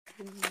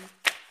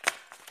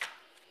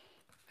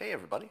Hey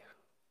everybody,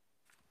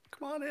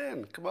 come on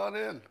in, come on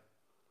in.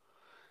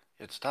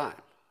 It's time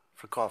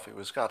for Coffee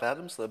with Scott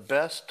Adams, the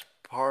best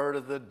part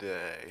of the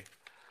day.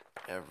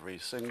 Every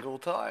single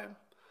time.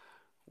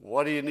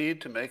 What do you need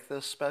to make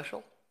this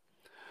special?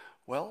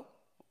 Well,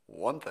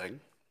 one thing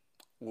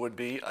would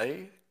be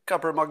a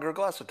cup or mug or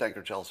glass, a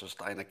tankard, chalice or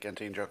stein, a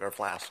canteen, jug or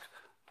flask,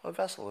 a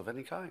vessel of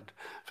any kind.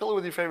 Fill it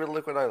with your favorite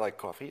liquid. I like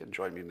coffee, and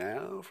join me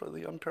now for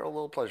the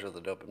unparalleled pleasure of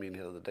the dopamine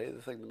hit of the day,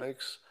 the thing that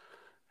makes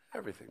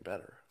everything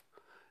better.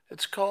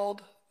 It's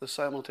called the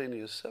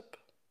simultaneous sip,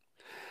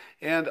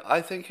 and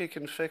I think it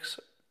can fix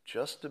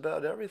just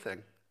about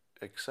everything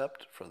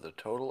except for the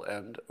total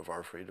end of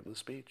our freedom of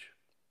speech.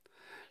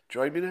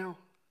 Join me now.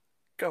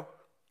 Go.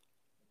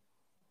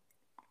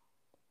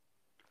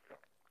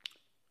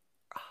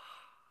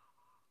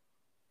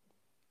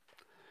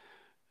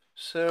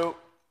 So,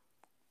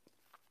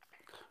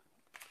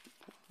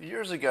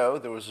 years ago,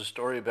 there was a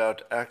story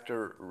about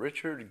actor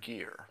Richard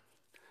Gere.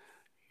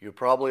 You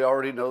probably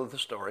already know the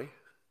story.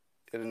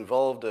 It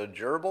involved a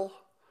gerbil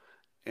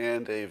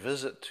and a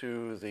visit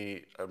to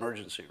the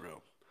emergency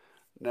room.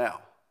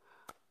 Now,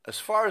 as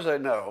far as I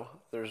know,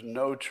 there's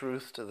no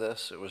truth to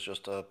this. It was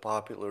just a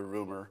popular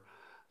rumor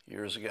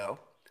years ago.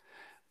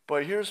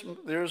 But here's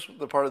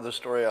the part of the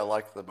story I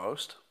like the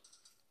most,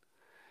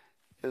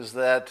 is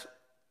that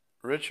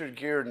Richard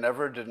Gere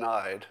never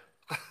denied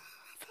the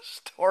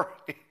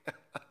story.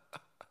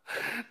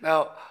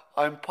 Now,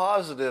 I'm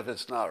positive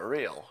it's not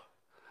real,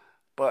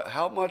 but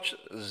how much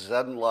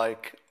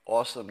Zen-like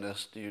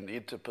awesomeness do you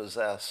need to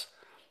possess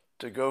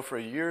to go for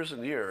years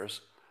and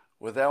years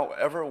without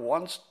ever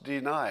once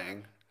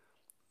denying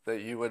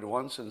that you had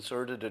once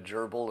inserted a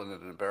gerbil in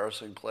an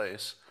embarrassing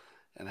place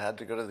and had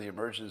to go to the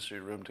emergency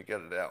room to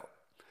get it out?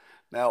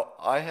 Now,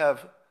 I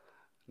have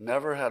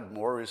never had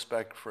more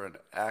respect for an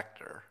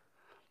actor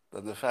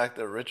than the fact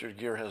that Richard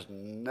Gere has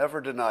never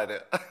denied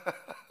it.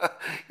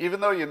 Even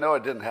though you know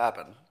it didn't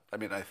happen. I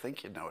mean, I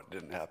think you know it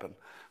didn't happen.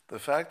 The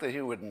fact that he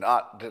would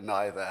not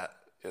deny that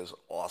is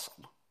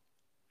awesome.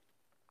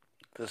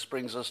 This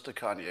brings us to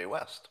Kanye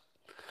West,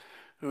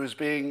 who is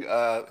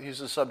he's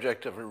the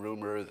subject of a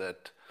rumor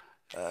that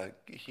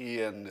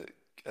he and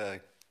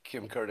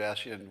Kim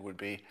Kardashian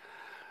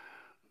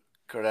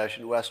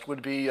West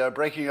would be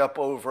breaking up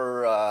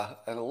over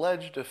an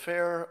alleged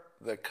affair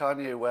that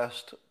Kanye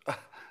West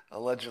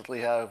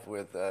allegedly have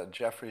with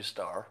Jeffree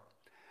Star,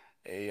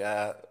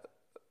 a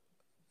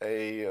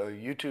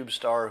YouTube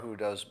star who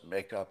does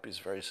makeup. He's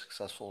a very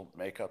successful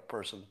makeup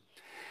person.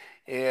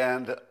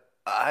 And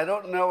I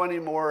don't know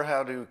anymore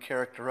how to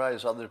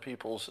characterize other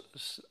people's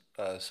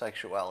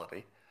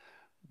sexuality,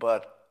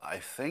 but I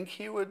think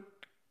he would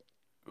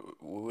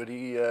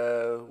he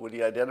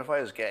identify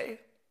as gay?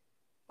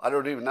 I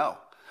don't even know.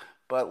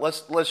 But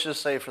let's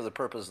just say for the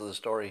purpose of the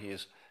story,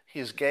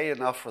 he's gay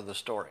enough for the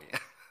story.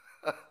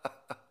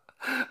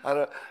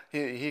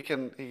 He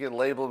can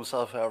label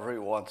himself however he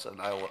wants,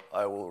 and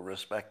I will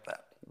respect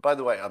that. By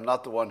the way, I'm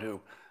not the one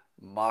who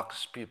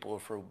mocks people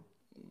for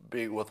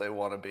being what they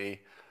want to be,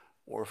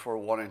 or for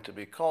wanting to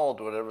be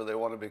called whatever they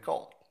want to be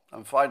called.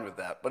 I'm fine with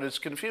that, but it's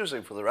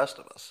confusing for the rest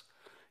of us.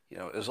 You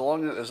know, as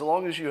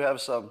long as you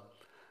have some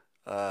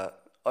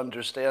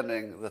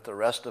understanding that the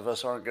rest of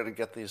us aren't going to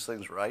get these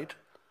things right,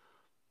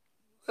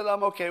 then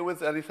I'm okay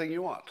with anything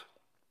you want,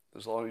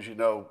 as long as you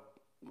know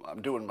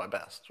I'm doing my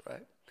best,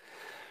 right?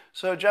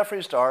 So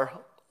Jeffree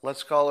Star,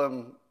 let's call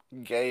him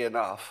gay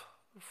enough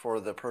for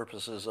the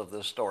purposes of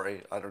this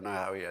story. I don't know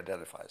how he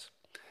identifies.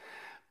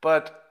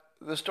 But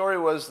the story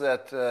was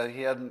that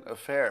he had an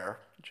affair,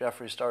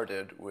 Jeffree Star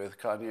did, with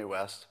Kanye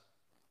West.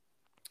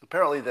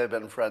 Apparently they've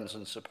been friends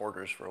and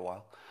supporters for a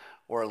while,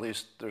 or at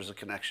least there's a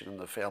connection in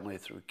the family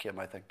through Kim,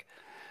 I think.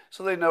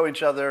 So they know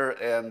each other,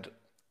 and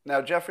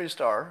now Jeffree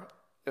Star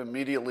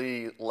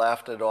immediately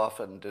laughed it off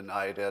and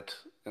denied it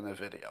in a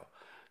video.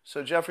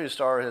 So Jeffree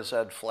Star has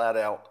said flat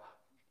out,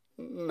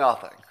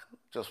 nothing,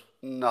 just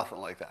nothing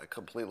like that,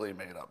 completely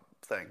made up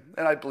thing.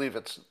 And I believe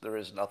there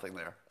is nothing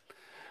there.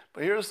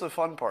 But here's the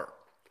fun part.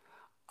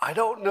 I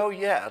don't know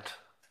yet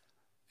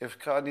if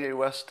Kanye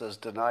West has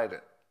denied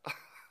it.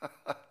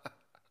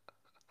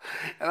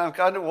 And I'm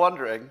kind of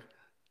wondering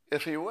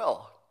if he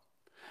will.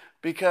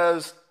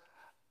 Because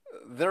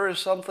there is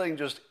something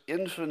just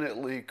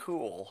infinitely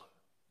cool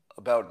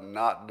about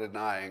not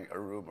denying a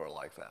rumor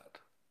like that.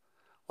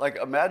 Like,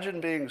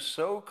 imagine being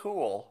so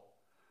cool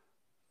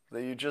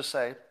that you just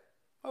say,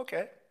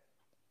 okay,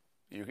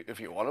 if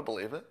you want to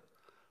believe it,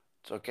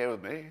 it's okay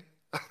with me.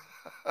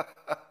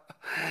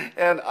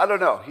 And I don't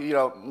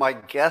know, my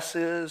guess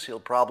is he'll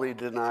probably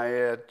deny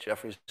it.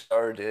 Jeffree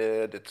Star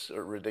did. It's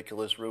a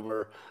ridiculous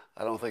rumor.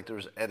 I don't think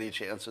there's any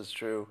chance it's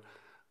true.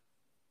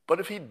 But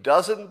if he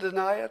doesn't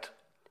deny it,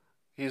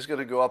 he's going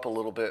to go up a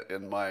little bit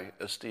in my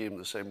esteem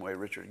the same way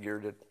Richard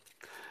Gere did.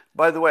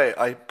 By the way,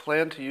 I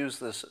plan to use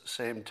this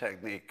same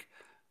technique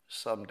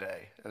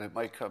someday, and it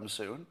might come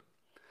soon.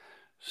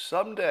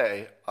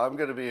 Someday, I'm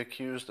going to be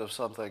accused of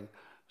something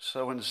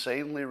so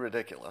insanely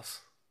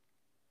ridiculous.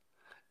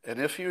 And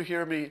if you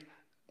hear me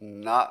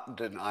not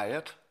deny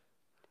it,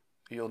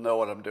 you'll know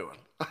what I'm doing.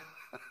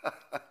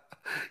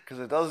 Because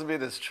it doesn't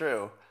mean it's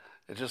true.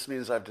 It just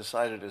means I've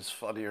decided it's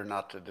funnier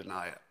not to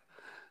deny it.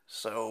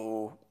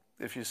 So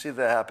if you see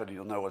that happen,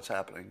 you'll know what's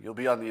happening. You'll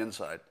be on the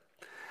inside.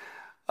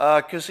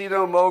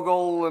 Casino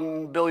mogul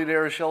and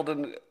billionaire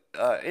Sheldon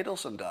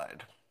Adelson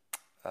died.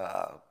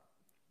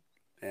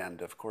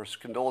 And of course,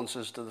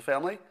 condolences to the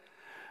family.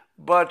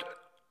 But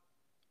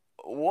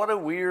what a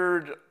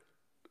weird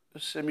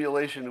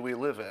simulation we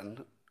live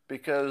in,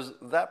 because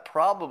that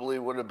probably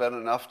would have been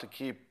enough to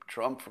keep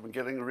Trump from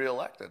getting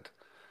reelected.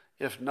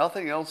 If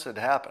nothing else had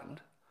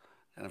happened,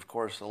 and of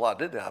course a lot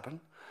did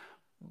happen,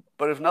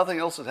 but if nothing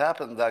else had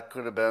happened, that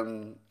could have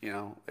been,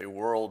 a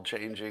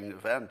world-changing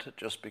event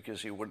just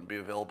because he wouldn't be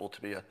available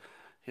to be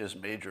his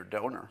major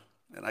donor.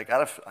 And I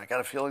got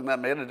a feeling that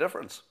made a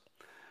difference.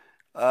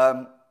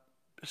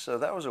 So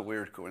that was a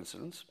weird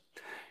coincidence.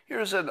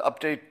 Here's an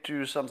update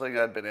to something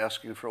I'd been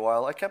asking for a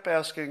while. I kept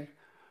asking,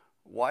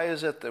 why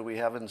is it that we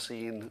haven't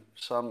seen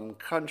some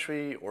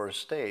country or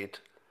state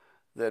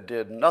that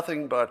did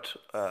nothing but,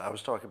 I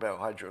was talking about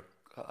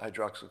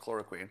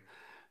hydroxychloroquine,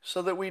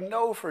 so that we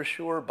know for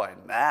sure by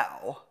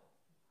now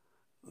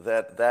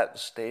that that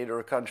state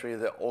or country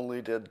that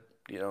only did,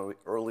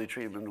 early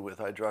treatment with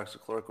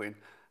hydroxychloroquine,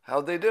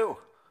 how'd they do?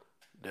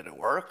 Did it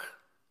work?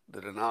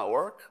 Did it not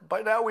work?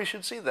 By now we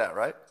should see that,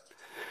 right?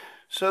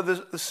 So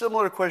there's a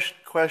similar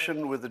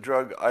question with the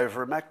drug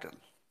ivermectin,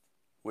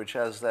 which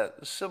has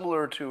that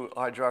similar to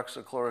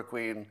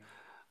hydroxychloroquine,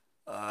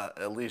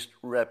 at least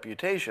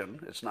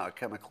reputation. It's not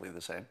chemically the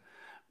same,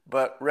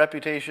 but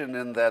reputation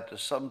in that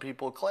some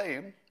people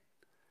claim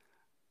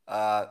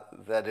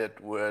that it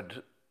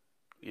would,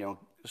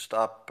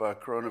 stop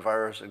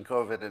coronavirus and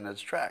COVID in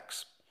its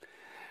tracks.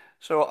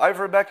 So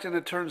ivermectin,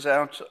 it turns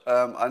out,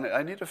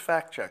 I need a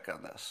fact check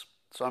on this.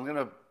 So I'm going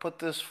to put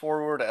this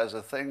forward as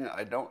a thing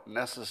I don't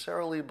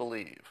necessarily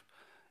believe.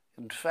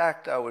 In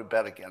fact, I would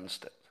bet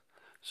against it.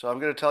 So I'm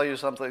going to tell you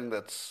something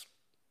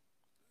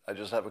I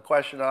just have a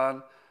question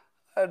on.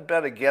 I'd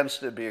bet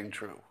against it being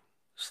true,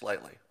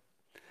 slightly.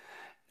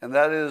 And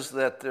that is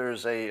that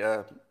there's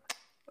a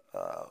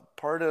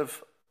part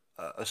of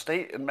a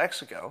state in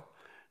Mexico,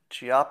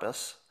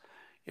 Chiapas,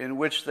 in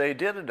which they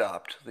did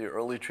adopt the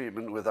early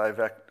treatment with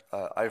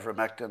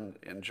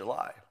ivermectin in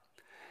July.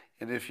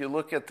 And if you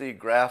look at the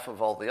graph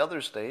of all the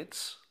other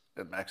states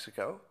in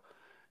Mexico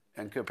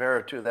and compare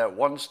it to that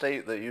one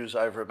state that used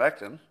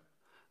ivermectin,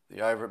 the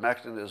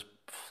ivermectin is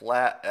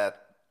flat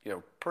at,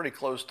 pretty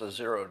close to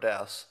 0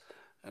 deaths,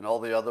 and all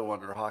the other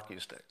ones are hockey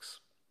sticks.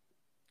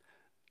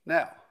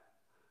 Now,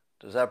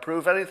 does that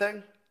prove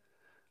anything?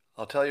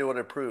 I'll tell you what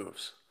it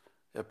proves.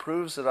 It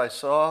proves that I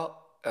saw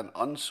an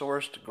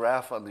unsourced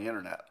graph on the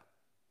internet.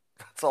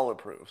 That's all it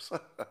proves.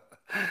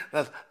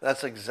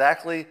 That's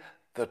exactly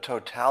the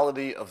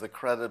totality of the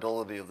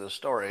credibility of this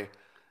story,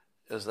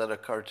 is that a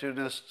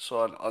cartoonist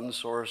saw an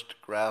unsourced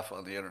graph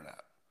on the internet.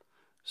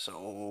 So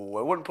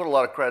I wouldn't put a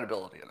lot of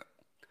credibility in it.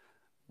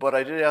 But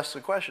I did ask the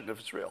question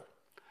if it's real.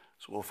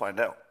 So we'll find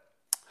out.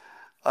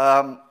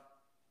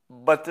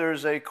 But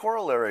there's a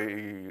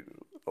corollary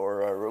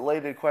or a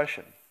related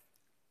question.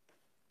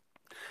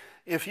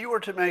 If you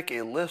were to make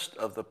a list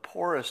of the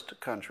poorest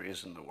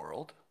countries in the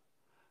world,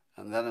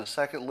 and then a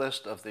second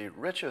list of the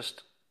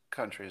richest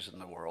countries in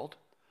the world,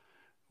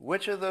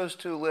 which of those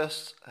two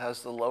lists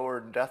has the lower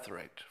death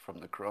rate from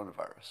the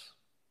coronavirus?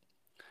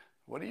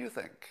 What do you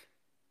think?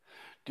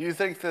 Do you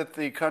think that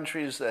the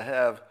countries that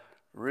have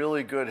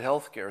really good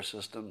healthcare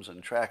systems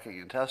and tracking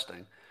and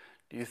testing,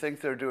 do you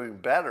think they're doing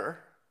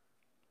better,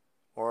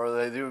 or are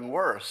they doing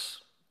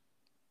worse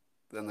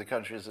than the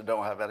countries that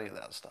don't have any of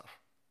that stuff?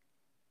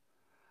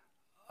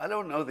 I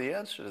don't know the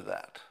answer to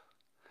that.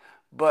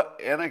 But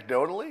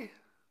anecdotally,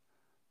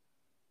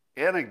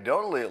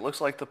 it looks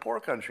like the poor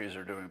countries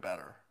are doing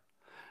better.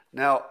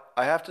 Now,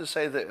 I have to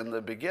say that in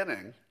the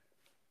beginning,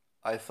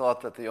 I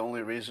thought that the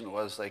only reason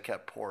was they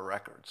kept poor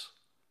records,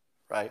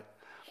 right?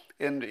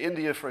 In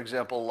India, for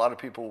example, a lot of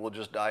people will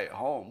just die at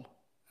home,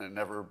 and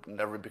it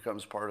never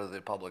becomes part of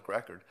the public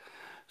record.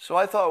 So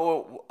I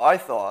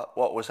thought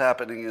what was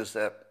happening is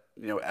that,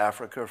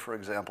 Africa, for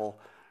example,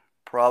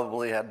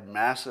 probably had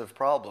massive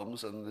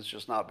problems, and it's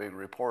just not being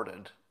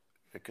reported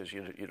because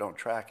you don't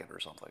track it or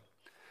something.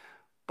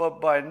 But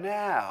by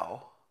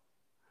now,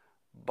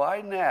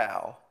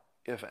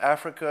 if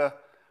Africa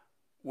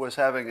was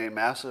having a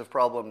massive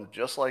problem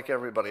just like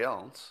everybody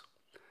else,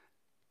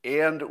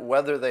 and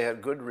whether they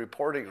had good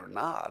reporting or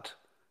not,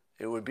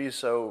 it would be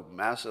so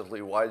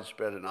massively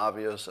widespread and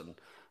obvious and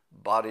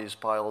bodies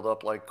piled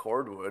up like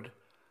cordwood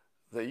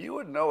that you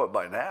would know it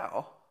by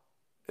now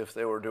if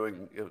they were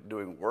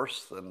doing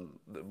worse than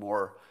the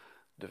more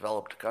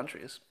developed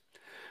countries.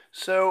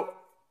 So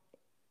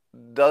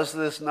does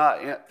this not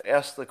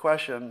ask the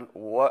question,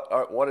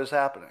 what is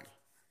happening?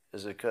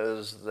 Is it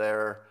because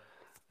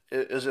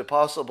is it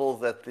possible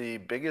that the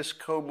biggest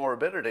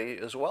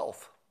comorbidity is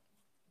wealth?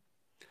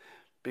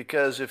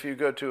 Because if you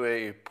go to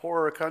a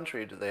poorer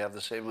country, do they have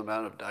the same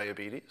amount of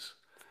diabetes?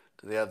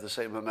 Do they have the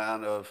same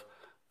amount of,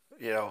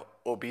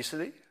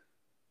 obesity?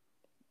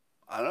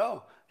 I don't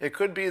know. It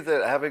could be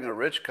that having a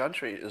rich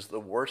country is the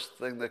worst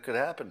thing that could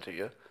happen to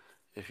you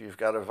if you've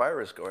got a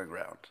virus going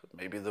around.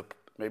 Maybe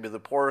the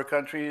poorer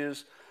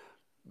countries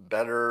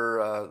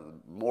better,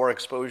 more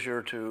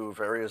exposure to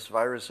various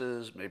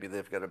viruses. Maybe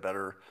they've got a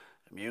better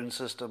immune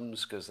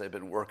systems because they've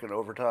been working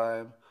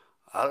overtime.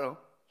 I don't know.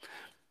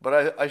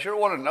 But I sure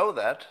want to know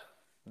that.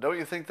 Don't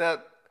you think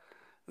that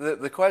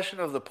the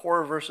question of the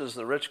poor versus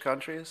the rich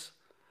countries,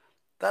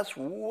 that's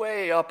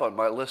way up on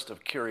my list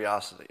of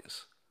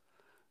curiosities.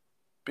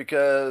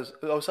 Because,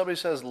 somebody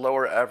says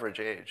lower average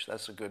age.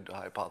 That's a good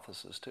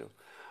hypothesis too.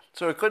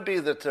 So it could be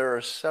that there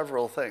are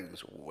several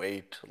things: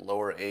 weight,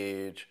 lower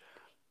age,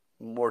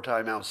 more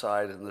time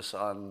outside in the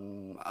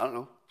sun, I don't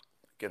know,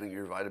 getting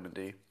your vitamin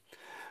D.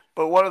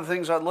 But one of the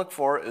things I look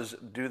for is,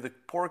 do the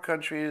poor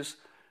countries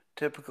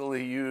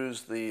typically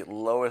use the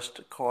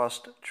lowest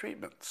cost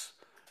treatments,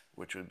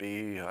 which would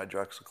be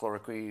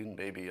hydroxychloroquine,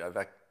 maybe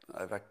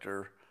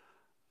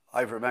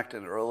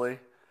ivermectin early.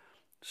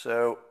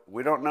 So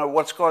we don't know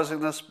what's causing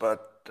this,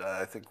 but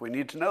I think we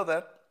need to know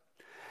that.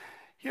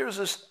 Here's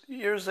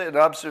an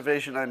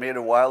observation I made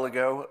a while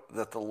ago,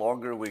 that the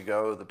longer we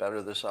go, the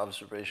better this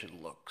observation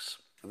looks.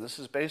 And this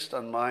is based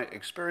on my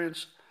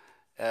experience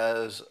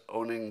as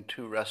owning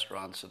 2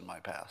 restaurants in my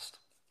past.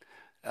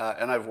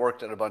 And I've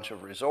worked at a bunch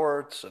of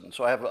resorts, and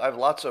so I have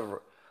lots of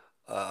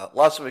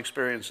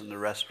experience in the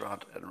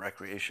restaurant and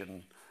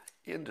recreation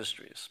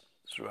industries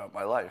throughout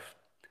my life.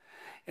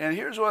 And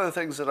here's one of the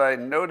things that I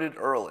noted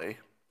early,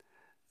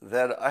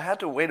 that I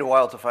had to wait a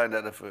while to find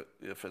out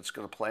if it's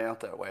going to play out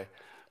that way.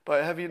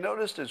 But have you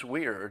noticed it's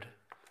weird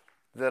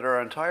that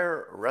our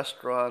entire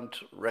restaurant,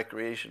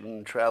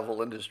 recreation,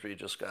 travel industry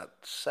just got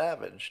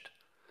savaged,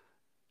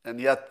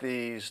 and yet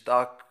the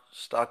stock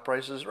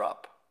prices are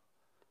up,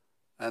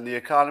 and the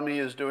economy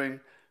is doing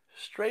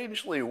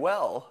strangely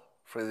well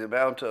for the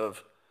amount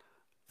of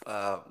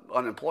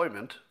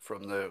unemployment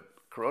from the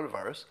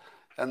coronavirus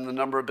and the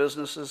number of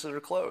businesses that are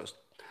closed?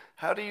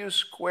 How do you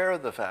square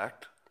the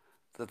fact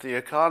that the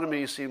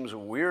economy seems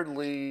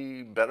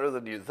weirdly better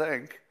than you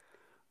think,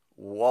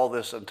 while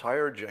this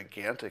entire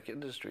gigantic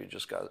industry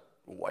just got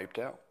wiped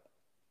out?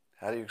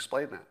 How do you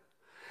explain that?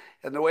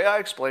 And the way I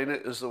explain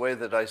it is the way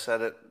that I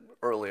said it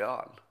early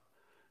on,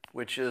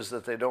 which is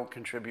that they don't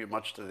contribute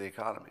much to the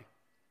economy.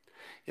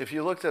 If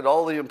you looked at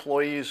all the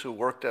employees who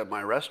worked at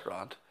my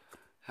restaurant,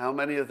 how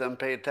many of them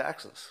paid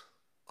taxes?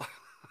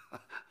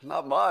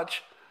 Not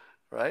much,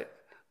 right?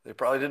 They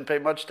probably didn't pay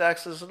much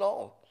taxes at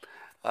all.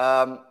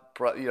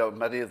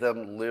 Many of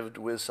them lived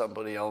with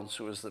somebody else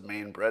who was the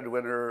main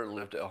breadwinner,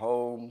 lived at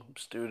home,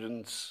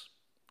 students,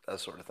 that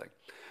sort of thing.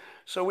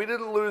 So we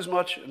didn't lose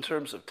much in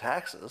terms of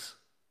taxes,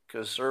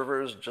 because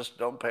servers just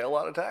don't pay a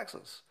lot of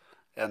taxes,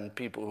 and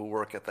people who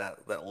work at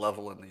that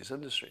level in these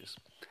industries.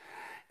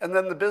 And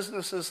then the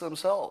businesses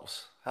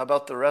themselves. How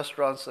about the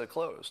restaurants that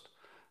closed?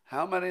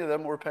 How many of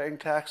them were paying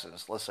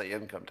taxes, let's say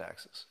income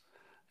taxes?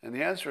 And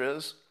the answer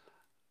is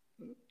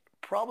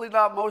probably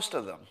not most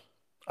of them.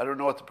 I don't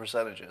know what the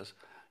percentage is.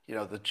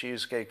 The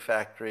Cheesecake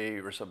Factory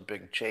or some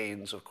big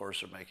chains, of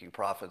course, are making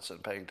profits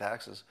and paying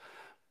taxes.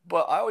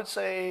 But I would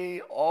say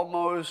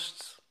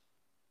almost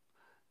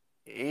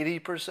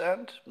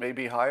 80%,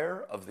 maybe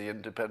higher, of the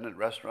independent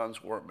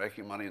restaurants weren't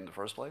making money in the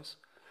first place.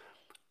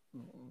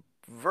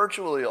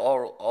 Virtually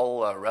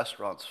all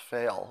restaurants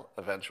fail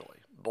eventually.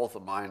 Both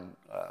of mine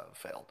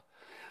failed.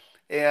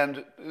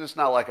 And it's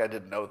not like I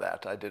didn't know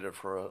that. I did it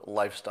for a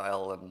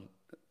lifestyle and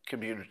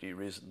community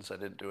reasons. I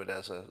didn't do it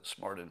as a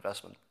smart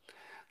investment,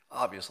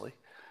 obviously.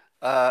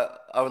 I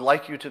would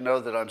like you to know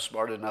that I'm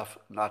smart enough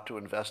not to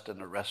invest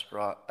in a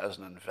restaurant as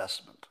an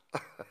investment.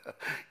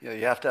 You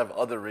have to have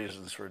other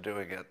reasons for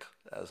doing it,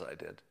 as I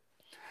did.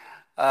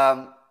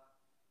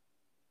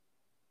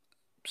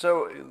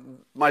 So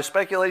my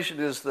speculation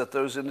is that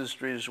those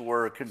industries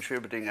were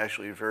contributing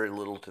actually very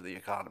little to the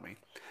economy.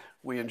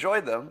 We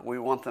enjoyed them, we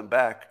want them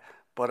back,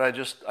 but I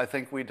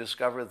think we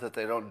discovered that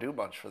they don't do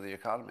much for the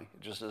economy.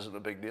 It just isn't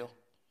a big deal.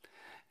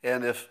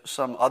 And if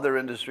some other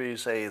industry,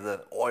 say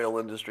the oil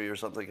industry or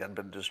something, had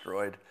been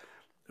destroyed,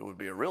 it would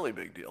be a really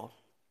big deal.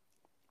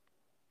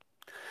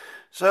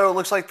 So it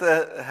looks like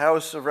the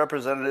House of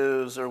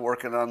Representatives are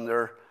working on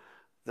their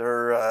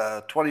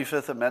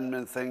 25th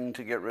Amendment thing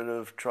to get rid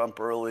of Trump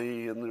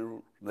early,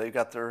 and they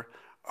got their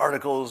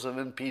articles of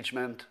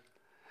impeachment.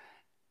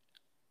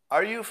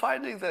 Are you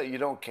finding that you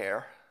don't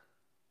care?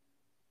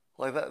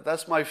 Like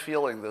that's my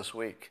feeling this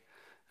week.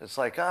 It's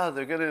like,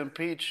 they're going to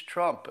impeach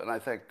Trump, and I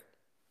think,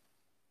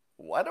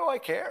 why do I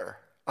care?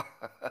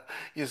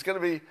 He's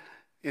going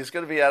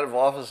to be out of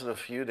office in a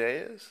few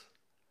days.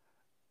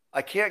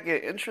 I can't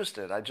get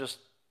interested. I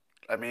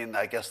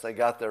guess they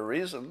got their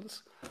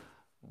reasons,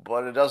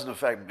 but it doesn't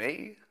affect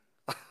me.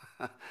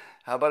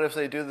 How about if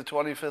they do the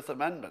 25th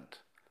Amendment?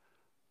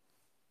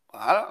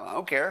 I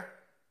don't care.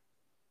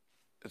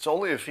 It's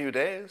only a few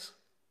days.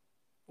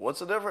 What's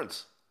the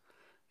difference?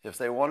 If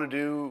they want to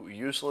do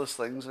useless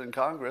things in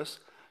Congress,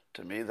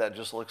 to me that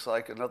just looks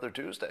like another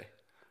Tuesday.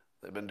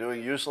 They've been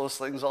doing useless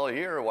things all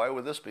year. Why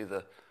would this be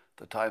the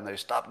time they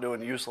stop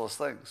doing useless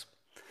things?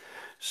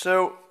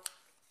 So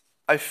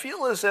I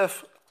feel as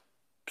if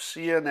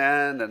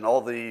CNN and all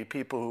the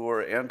people who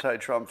are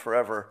anti-Trump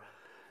forever,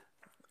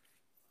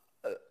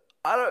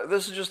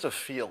 this is just a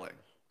feeling.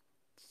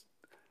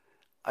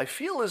 I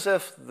feel as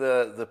if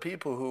the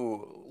people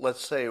who,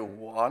 let's say,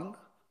 won,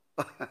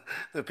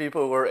 the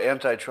people who are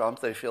anti-Trump,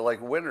 they feel like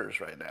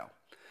winners right now.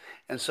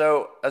 And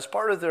so as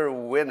part of their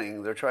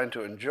winning, they're trying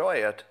to enjoy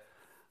it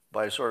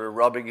by sort of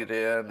rubbing it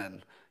in.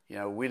 And,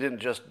 we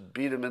didn't just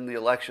beat him in the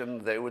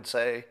election, they would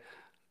say.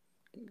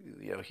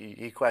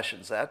 He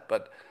questions that,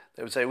 but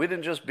they would say, we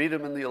didn't just beat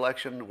him in the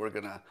election, we're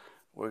gonna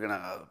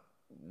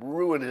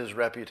ruin his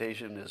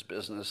reputation, his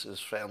business, his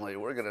family,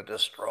 we're gonna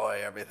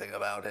destroy everything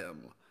about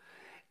him.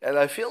 And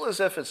I feel as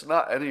if it's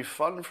not any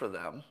fun for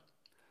them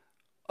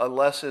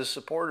unless his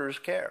supporters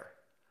care.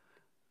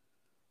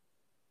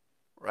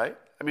 Right?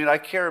 I mean, I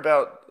care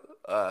about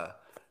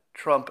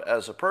Trump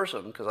as a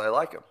person because I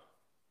like him.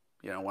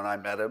 When I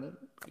met him,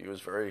 he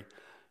was very,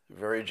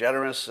 very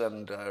generous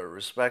and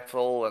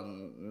respectful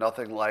and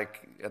nothing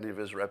like any of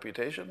his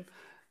reputation.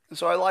 And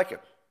so I like him.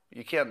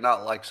 You can't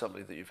not like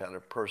somebody that you've had a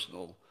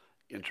personal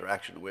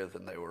interaction with,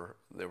 and they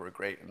were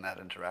great in that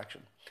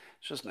interaction.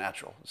 It's just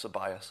natural. It's a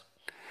bias.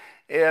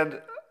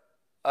 And,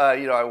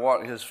 I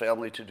want his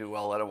family to do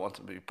well. I don't want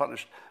them to be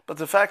punished. But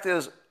the fact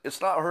is, it's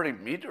not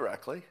hurting me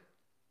directly.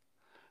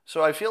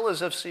 So I feel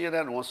as if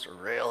CNN wants to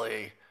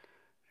really,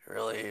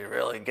 really,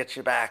 really get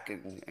you back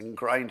and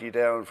grind you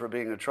down for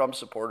being a Trump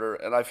supporter.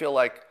 And I feel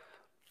like,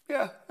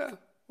 yeah,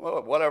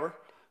 well, whatever.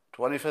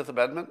 25th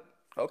Amendment,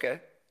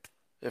 okay.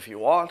 If you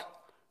want,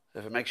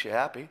 if it makes you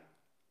happy,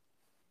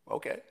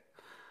 okay.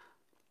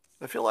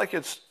 I feel like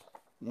it's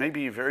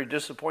maybe very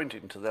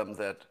disappointing to them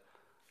that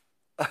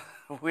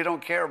we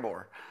don't care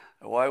more.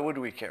 Why would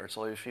we care? It's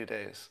only a few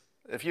days.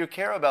 If you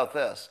care about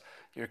this,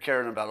 you're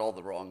caring about all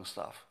the wrong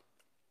stuff.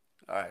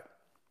 All right.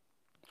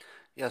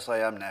 Yes, I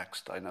am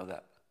next. I know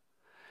that.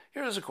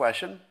 Here's a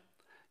question.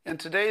 In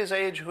today's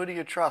age, who do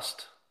you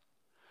trust?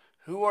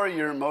 Who are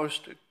your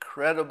most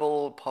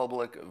credible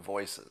public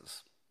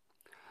voices?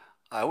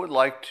 I would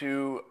like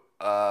to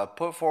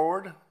put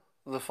forward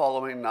the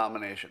following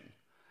nomination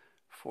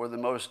for the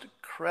most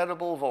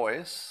credible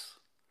voice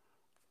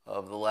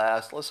of the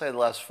last, let's say the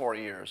last 4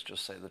 years,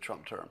 just say the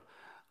Trump term.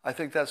 I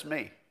think that's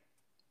me.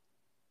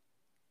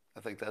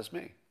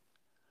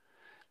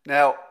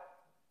 Now,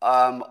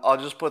 I'll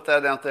just put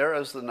that out there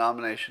as the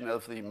nomination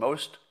of the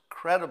most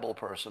credible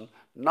person,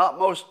 not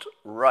most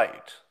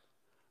right.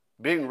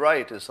 Being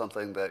right is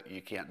something that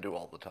you can't do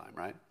all the time,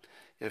 right?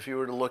 If you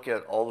were to look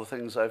at all the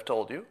things I've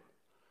told you,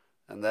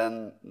 and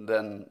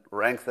then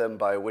rank them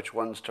by which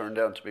ones turned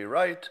out to be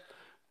right,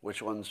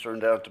 which ones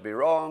turned out to be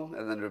wrong,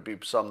 and then there'd be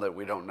some that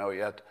we don't know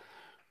yet.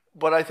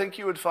 But I think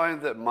you would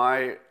find that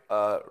my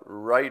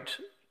right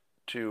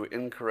to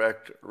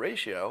incorrect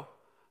ratio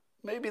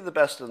may be the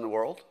best in the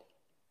world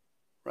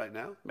right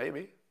now.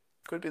 Maybe.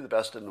 Could be the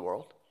best in the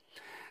world.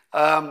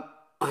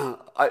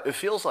 It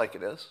feels like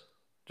it is,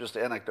 just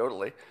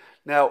anecdotally.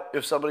 Now,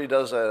 if somebody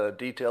does a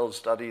detailed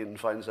study and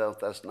finds out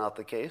that's not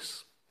the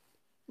case,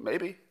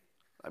 maybe.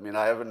 I mean,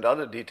 I haven't done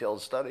a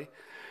detailed study.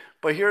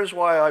 But here's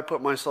why I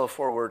put myself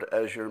forward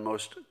as your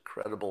most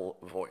credible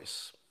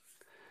voice.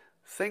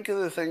 Think of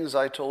the things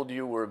I told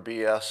you were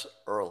BS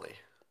early,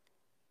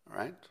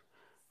 right?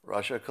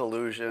 Russia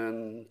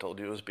collusion, told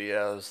you it was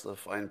BS, the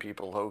fine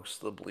people hoax,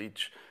 the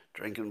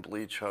drinking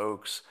bleach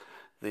hoax,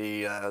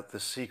 the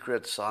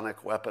secret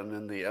sonic weapon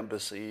in the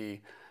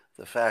embassy,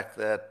 the fact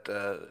that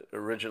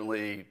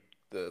originally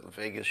the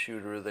Vegas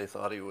shooter, they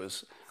thought he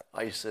was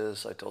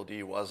ISIS. I told you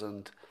he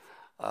wasn't.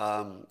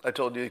 I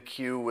told you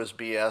Q was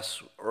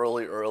BS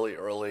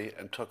early,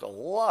 and took a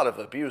lot of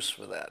abuse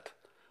for that.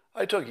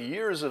 I took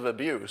years of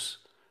abuse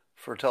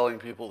for telling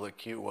people that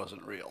Q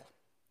wasn't real.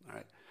 All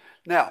right.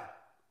 Now,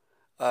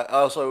 I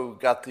also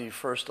got the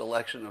first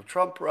election of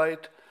Trump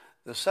right.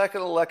 The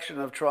second election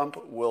of Trump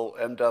will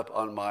end up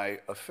on my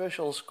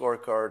official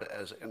scorecard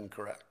as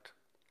incorrect.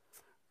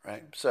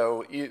 Right.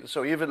 So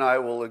even I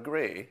will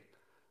agree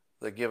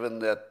that given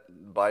that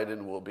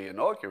Biden will be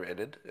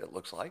inaugurated, it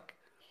looks like,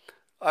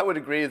 I would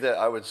agree that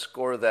I would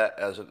score that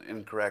as an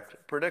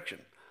incorrect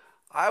prediction.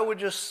 I would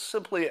just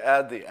simply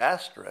add the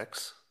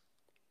asterisk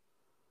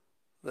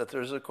that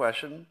there's a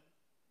question,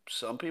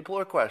 some people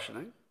are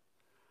questioning,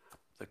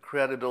 the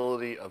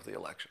credibility of the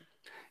election.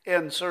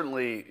 And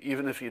certainly,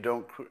 even if you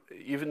don't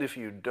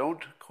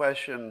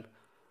question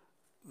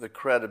the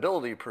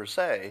credibility per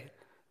se,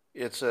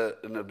 it's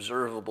an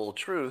observable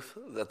truth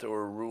that there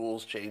were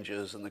rules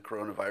changes and the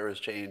coronavirus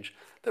change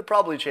that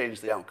probably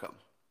changed the outcome.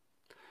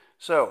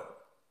 So,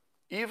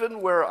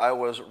 even where I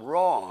was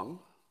wrong,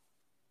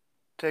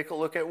 take a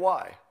look at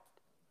why.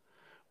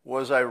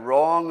 Was I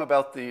wrong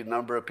about the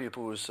number of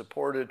people who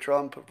supported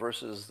Trump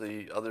versus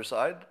the other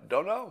side?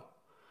 Don't know.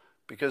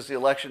 Because the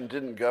election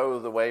didn't go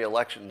the way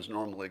elections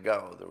normally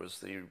go. There was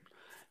the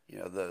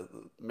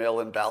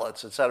mail-in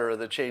ballots, et cetera,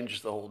 that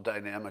changed the whole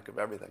dynamic of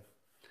everything.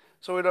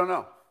 So we don't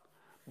know.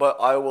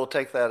 But I will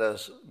take that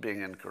as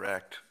being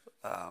incorrect.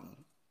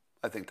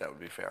 I think that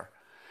would be fair.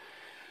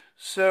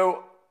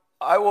 So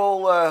I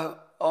will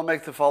I'll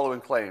make the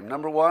following claim.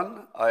 Number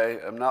one, I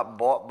am not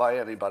bought by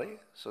anybody,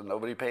 so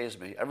nobody pays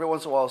me. Every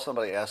once in a while,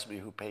 somebody asks me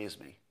who pays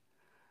me.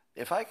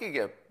 If I could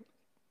get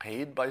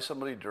paid by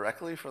somebody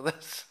directly for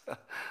this,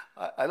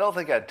 I don't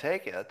think I'd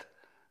take it,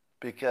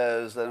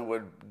 because then it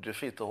would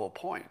defeat the whole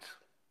point.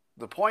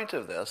 The point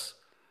of this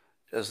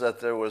is that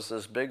there was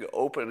this big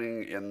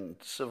opening in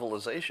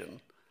civilization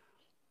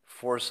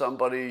for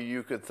somebody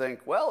you could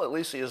think, well, at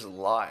least he isn't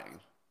lying.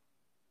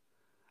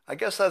 I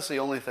guess that's the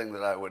only thing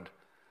that I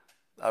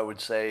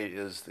would say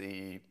is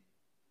the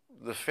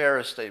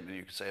fairest statement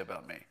you could say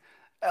about me.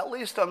 At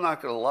least I'm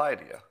not going to lie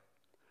to you,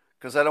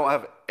 because I don't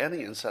have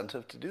any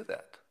incentive to do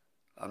that.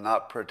 I'm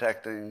not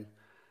protecting,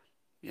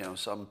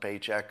 some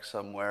paycheck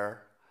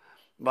somewhere.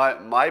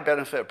 My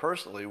benefit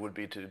personally would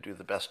be to do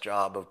the best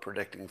job of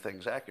predicting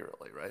things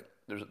accurately, right?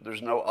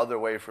 There's no other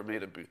way for me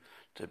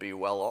to be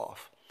well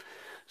off,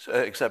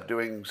 except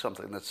doing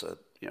something that's a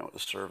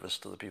service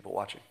to the people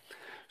watching.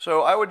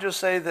 So I would just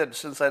say that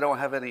since I don't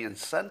have any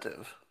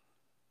incentive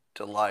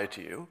to lie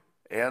to you,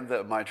 and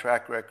that my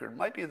track record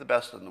might be the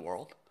best in the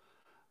world.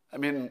 I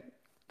mean,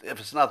 if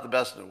it's not the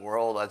best in the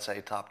world, I'd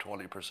say top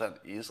 20%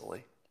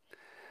 easily.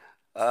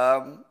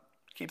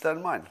 Keep that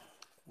in mind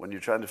when you're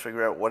trying to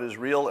figure out what is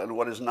real and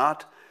what is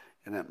not,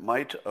 and it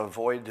might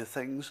avoid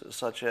things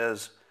such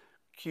as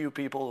Q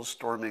people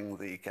storming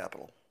the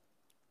Capitol.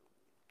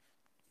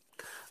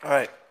 All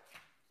right.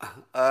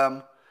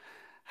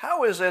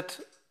 How is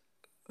it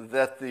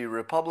that the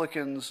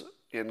Republicans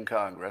in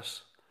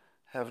Congress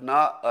have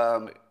not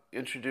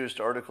introduced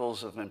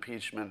articles of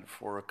impeachment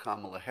for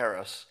Kamala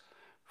Harris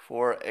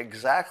for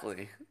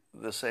exactly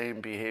the same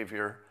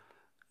behavior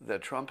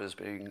that Trump is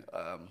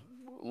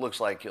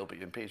looks like he'll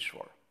be impeached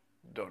for?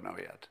 Don't know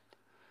yet.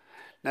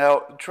 Now,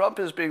 Trump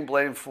is being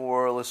blamed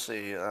for, let's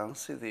see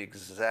the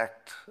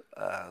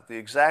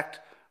exact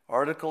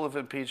article of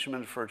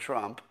impeachment for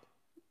Trump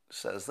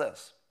says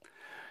this,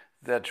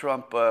 that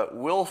Trump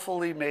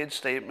willfully made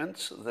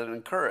statements that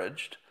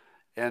encouraged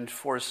and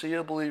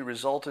foreseeably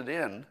resulted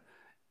in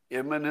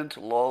imminent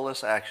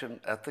lawless action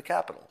at the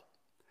Capitol.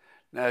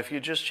 Now, if you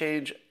just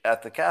change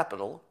at the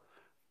Capitol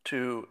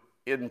to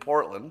in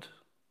Portland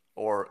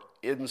or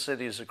in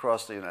cities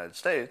across the United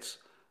States,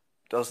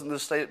 doesn't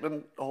this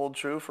statement hold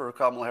true for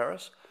Kamala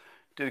Harris?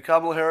 Did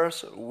Kamala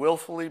Harris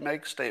willfully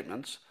make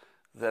statements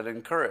that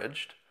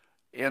encouraged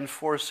and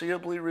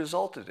foreseeably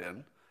resulted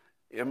in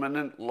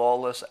imminent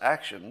lawless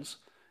actions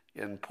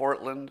in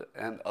Portland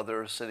and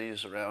other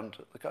cities around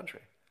the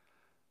country?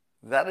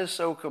 That is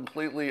so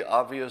completely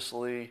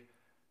obviously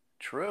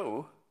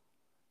true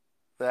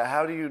that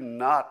how do you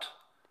not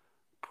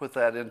put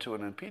that into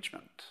an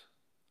impeachment?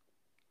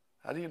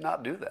 How do you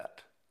not do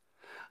that?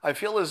 I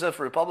feel as if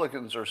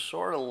Republicans are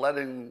sort of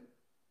letting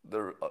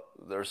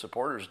their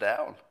supporters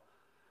down.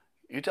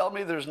 You tell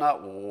me there's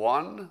not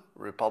one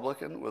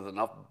Republican with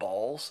enough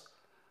balls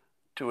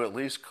to at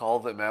least call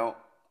them out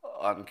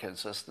on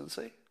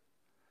consistency?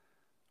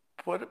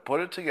 Put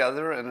it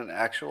together in an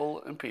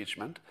actual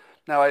impeachment.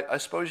 Now, I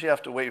suppose you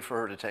have to wait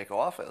for her to take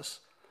office,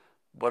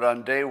 but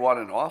on day one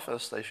in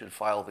office, they should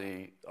file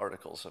the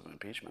articles of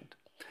impeachment.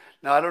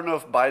 Now, I don't know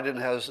if Biden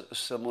has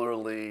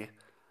similarly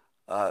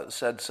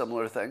said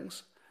similar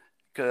things.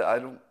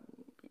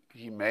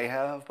 He may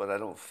have, but I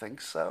don't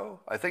think so.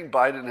 I think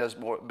Biden has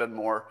been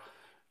more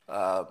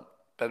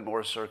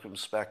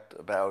circumspect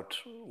about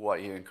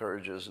what he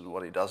encourages and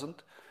what he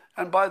doesn't.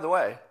 And by the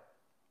way,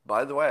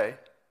 I'm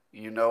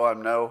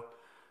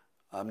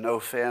no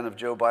fan of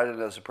Joe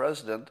Biden as a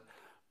president,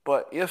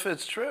 but if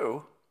it's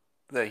true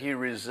that he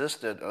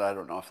resisted, and I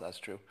don't know if that's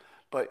true,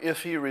 but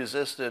if he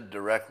resisted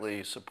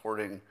directly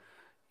supporting,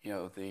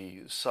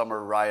 the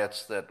summer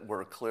riots that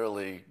were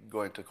clearly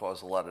going to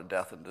cause a lot of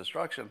death and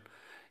destruction,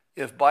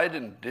 if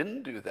Biden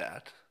didn't do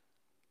that,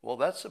 well,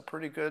 that's a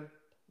pretty good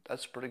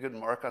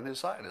mark on his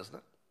side, isn't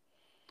it?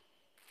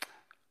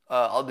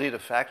 I'll need a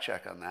fact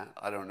check on that.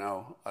 I don't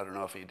know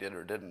if he did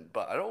or didn't,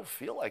 but I don't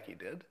feel like he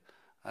did.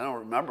 I don't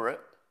remember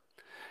it.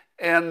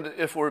 And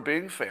if we're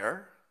being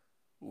fair,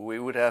 we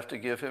would have to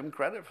give him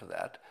credit for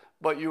that.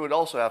 But you would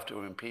also have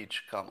to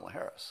impeach Kamala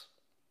Harris.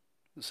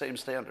 The same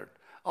standard.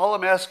 All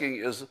I'm asking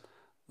is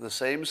the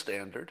same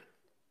standard.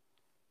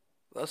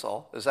 That's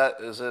all. Is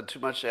it too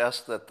much to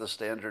ask that the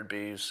standard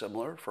be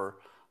similar for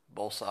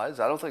both sides?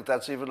 I don't think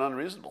that's even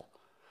unreasonable.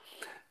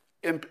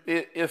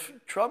 If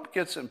Trump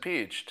gets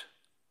impeached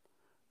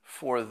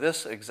for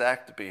this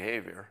exact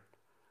behavior,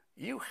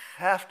 you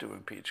have to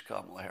impeach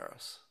Kamala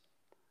Harris.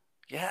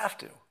 You have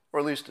to, or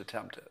at least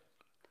attempt it,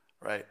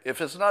 right? If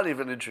it's not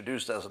even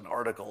introduced as an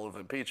article of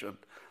impeachment,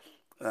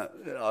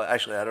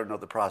 actually, I don't know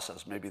the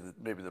process. Maybe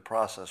the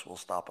process will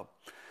stop him.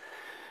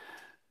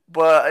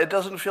 But it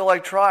doesn't feel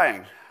like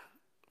trying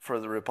for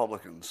the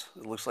Republicans.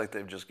 It looks like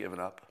they've just given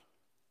up.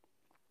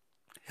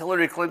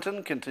 Hillary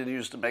Clinton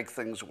continues to make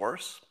things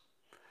worse.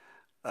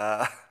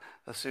 That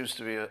seems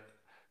to be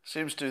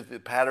the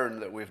pattern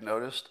that we've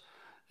noticed,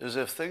 is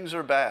if things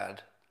are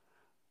bad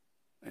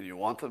and you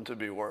want them to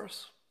be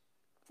worse,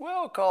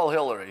 well, call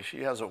Hillary.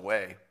 She has a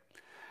way.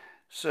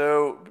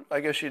 So I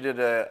guess she did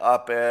an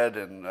op-ed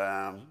in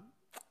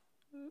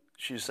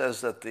She says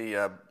that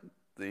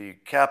the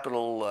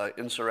Capitol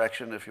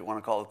insurrection, if you want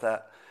to call it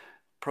that,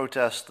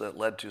 protest that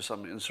led to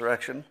some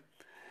insurrection,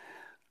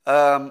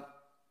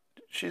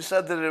 she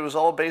said that it was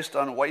all based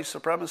on white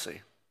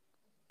supremacy,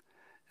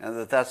 and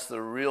that that's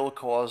the real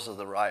cause of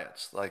the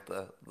riots. Like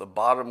the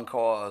bottom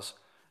cause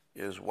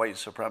is white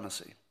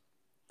supremacy.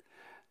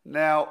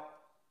 Now,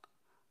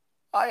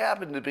 I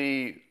happen to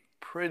be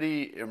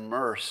pretty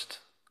immersed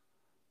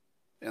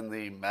in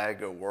the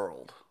MAGA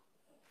world.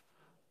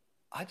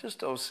 I just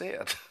don't see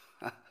it.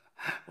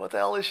 What the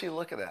hell is she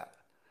looking at?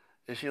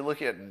 Is she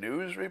looking at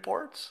news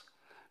reports?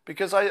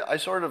 Because I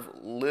sort of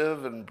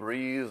live and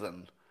breathe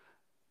and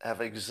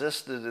have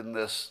existed in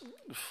this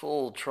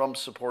full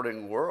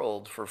Trump-supporting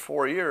world for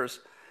 4 years,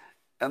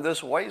 and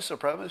this white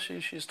supremacy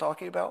she's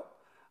talking about,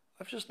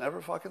 I've just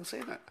never fucking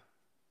seen it.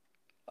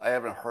 I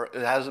haven't heard,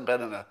 it hasn't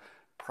been in a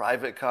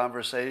private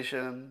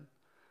conversation.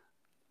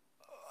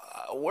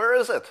 Where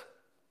is it?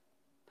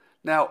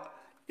 Now,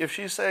 if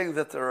she's saying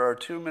that there are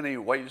too many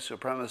white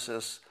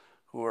supremacists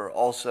who are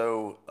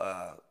also,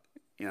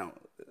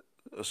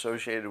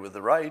 associated with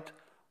the right,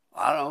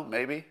 I don't know,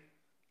 maybe.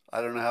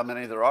 I don't know how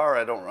many there are.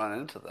 I don't run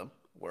into them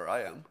where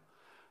I am.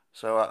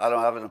 So I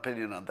don't have an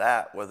opinion on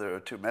that, whether there are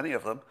too many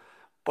of them.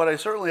 But I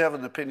certainly have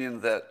an opinion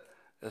that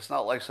it's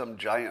not like some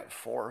giant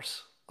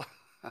force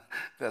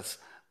that's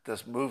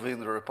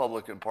moving the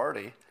Republican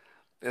Party.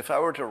 If I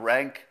were to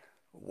rank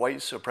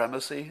white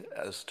supremacy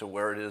as to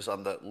where it is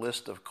on the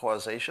list of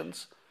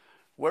causations,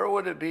 where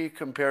would it be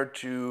compared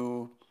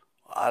to,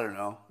 I don't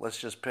know, let's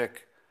just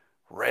pick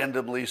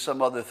randomly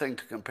some other thing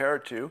to compare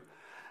it to.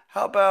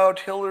 How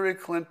about Hillary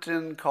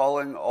Clinton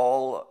calling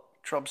all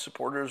Trump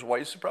supporters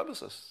white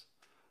supremacists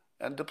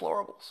and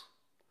deplorables?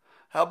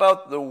 How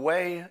about the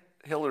way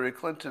Hillary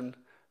Clinton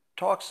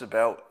talks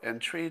about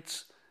and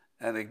treats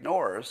and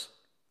ignores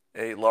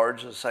a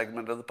large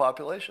segment of the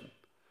population?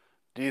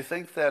 Do you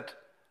think that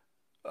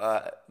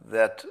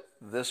that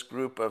this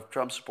group of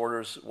Trump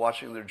supporters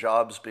watching their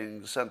jobs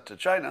being sent to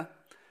China,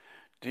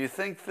 do you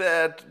think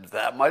that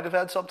that might have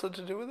had something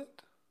to do with it?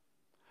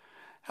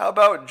 How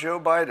about Joe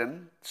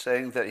Biden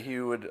saying that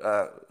he would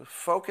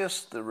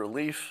focus the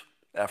relief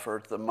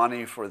effort, the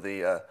money for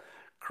the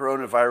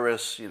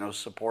coronavirus,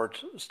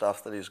 support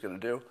stuff that he's going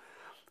to do?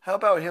 How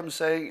about him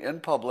saying in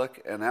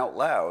public and out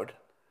loud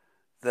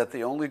that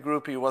the only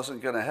group he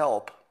wasn't going to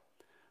help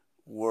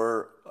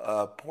were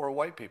poor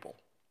white people?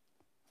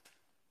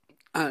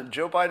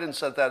 Joe Biden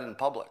said that in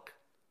public,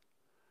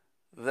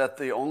 that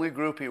the only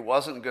group he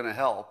wasn't going to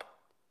help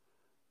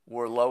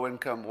were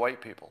low-income white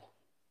people.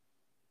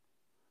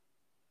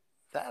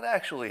 That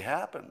actually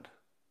happened.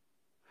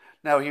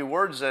 Now he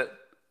words it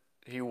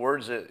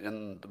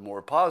in the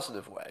more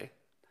positive way,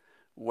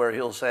 where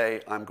he'll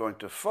say, I'm going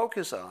to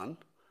focus on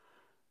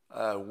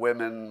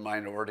women,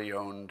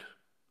 minority-owned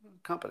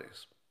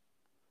companies.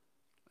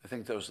 I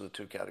think those are the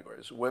two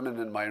categories, women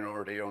and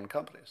minority-owned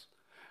companies.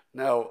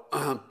 Now,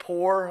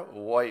 poor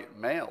white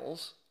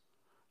males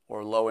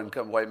or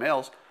low-income white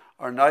males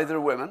are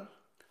neither women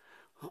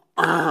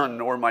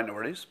nor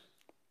minorities.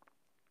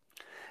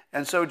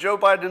 And so Joe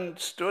Biden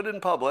stood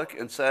in public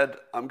and said,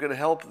 I'm going to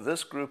help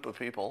this group of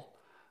people,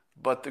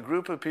 but the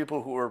group of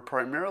people who are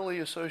primarily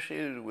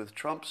associated with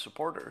Trump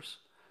supporters,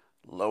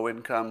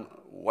 low-income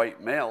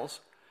white males,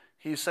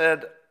 he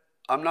said,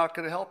 I'm not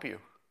going to help you.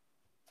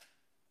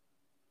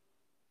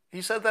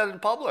 He said that in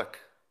public.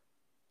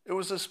 It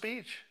was a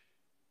speech.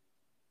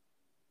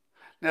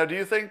 Now, do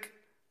you think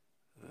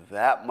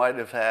that might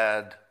have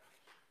had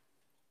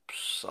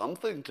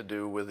something to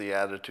do with the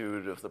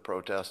attitude of the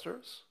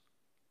protesters?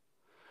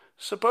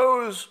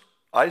 Suppose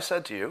I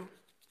said to you,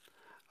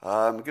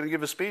 I'm going to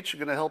give a speech, I'm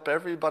going to help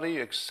everybody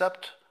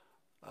except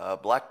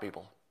black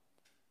people.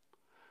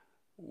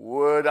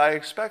 Would I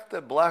expect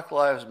that Black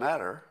Lives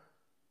Matter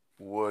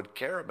would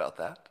care about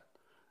that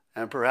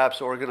and perhaps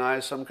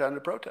organize some kind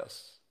of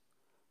protests?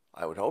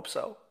 I would hope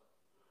so.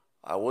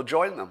 I will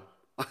join them.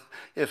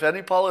 If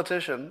any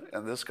politician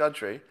in this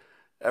country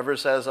ever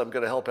says I'm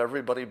going to help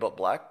everybody but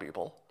black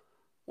people,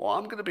 well,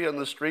 I'm going to be on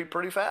the street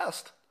pretty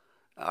fast.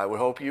 I would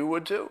hope you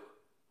would too.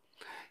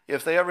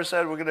 If they ever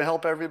said we're going to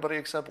help everybody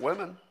except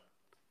women,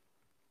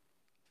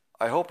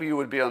 I hope you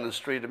would be on the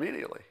street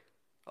immediately.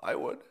 I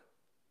would.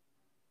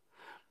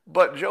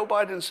 But Joe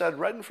Biden said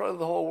right in front of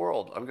the whole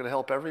world, I'm going to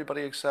help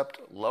everybody except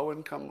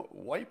low-income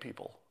white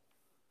people.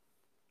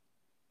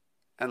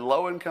 And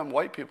low-income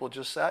white people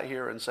just sat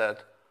here and said,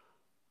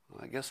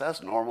 I guess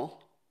that's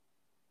normal.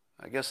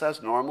 I guess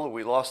that's normal.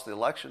 We lost the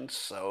election,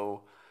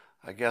 so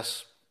I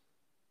guess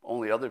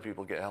only other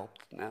people get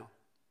helped now.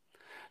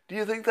 Do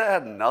you think that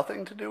had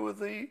nothing to do with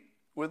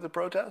the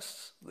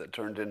protests that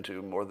turned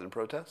into more than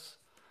protests?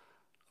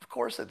 Of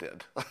course it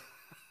did.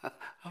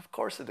 Of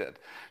course it did.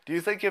 Do you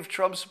think if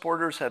Trump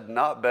supporters had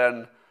not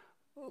been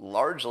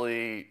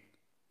largely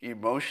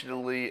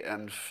emotionally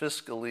and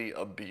fiscally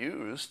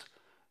abused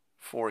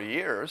for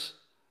years,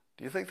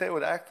 do you think they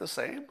would act the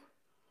same?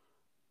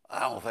 I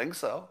don't think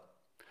so.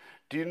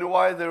 Do you know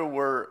why there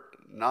were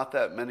not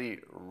that many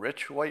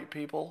rich white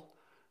people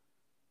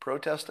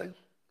protesting?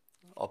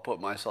 I'll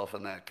put myself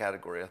in that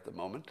category at the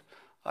moment.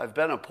 I've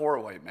been a poor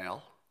white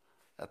male.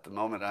 At the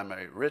moment, I'm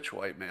a rich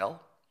white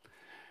male.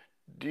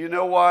 Do you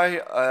know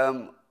why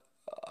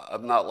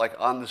I'm not like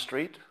on the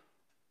street?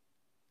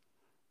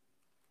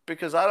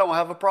 Because I don't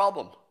have a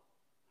problem.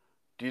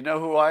 Do you know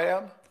who I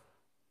am?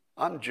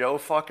 I'm Joe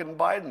fucking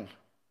Biden.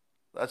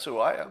 That's who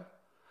I am.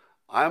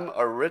 I'm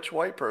a rich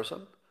white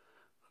person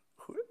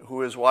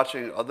who is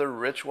watching other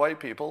rich white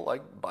people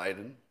like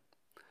Biden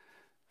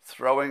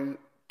throwing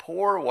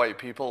poor white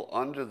people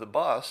under the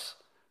bus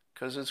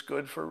because it's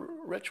good for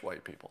rich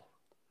white people.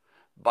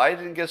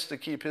 Biden gets to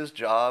keep his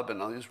job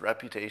and his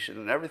reputation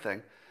and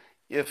everything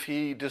if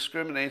he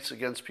discriminates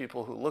against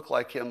people who look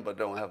like him but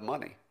don't have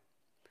money.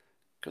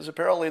 Because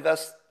apparently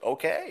that's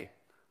okay.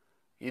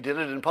 He did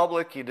it in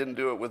public. He didn't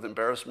do it with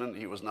embarrassment.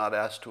 He was not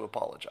asked to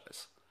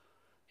apologize.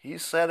 He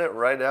said it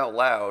right out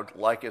loud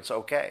like it's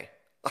okay.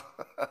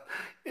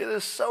 It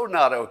is so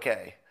not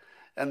okay.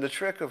 And the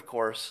trick, of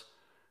course,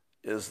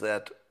 is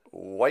that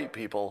white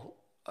people,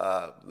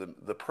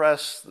 the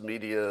press, the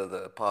media,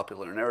 the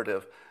popular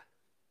narrative,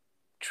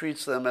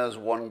 treats them as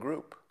one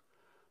group.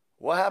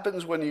 What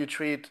happens when you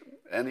treat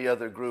any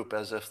other group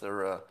as if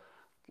they're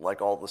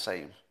like all the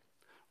same?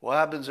 What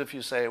happens if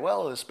you say,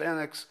 well,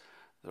 Hispanics,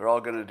 they're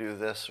all going to do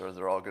this or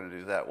they're all going to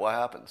do that? What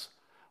happens?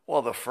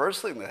 Well, the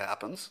first thing that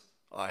happens,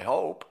 I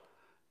hope,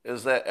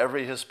 is that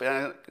every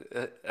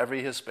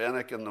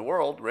Hispanic in the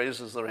world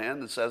raises their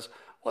hand and says,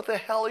 what the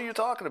hell are you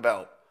talking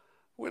about?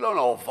 We don't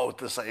all vote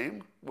the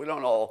same. We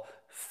don't all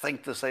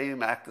think the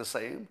same, act the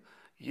same.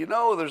 You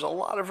know, there's a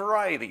lot of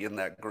variety in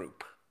that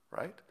group,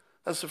 right?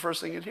 That's the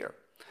first thing you'd hear.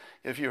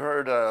 If you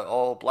heard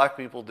all black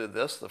people did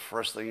this, the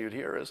first thing you'd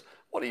hear is,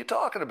 what are you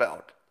talking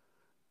about?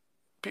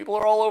 People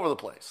are all over the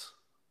place,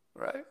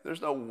 right?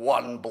 There's no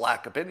one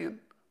black opinion.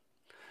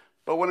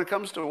 But when it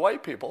comes to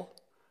white people,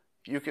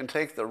 you can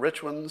take the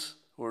rich ones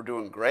who are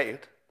doing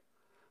great,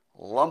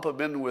 lump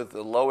them in with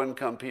the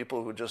low-income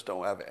people who just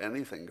don't have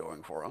anything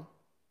going for them,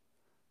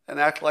 and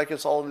act like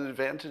it's all an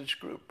advantaged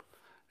group.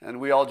 And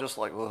we all just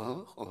like,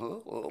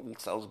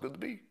 sounds good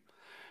to me.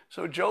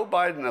 So Joe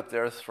Biden up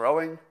there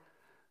throwing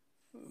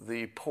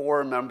the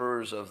poor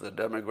members of the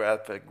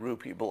demographic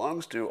group he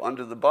belongs to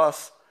under the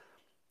bus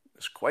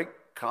is quite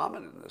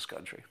common in this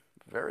country,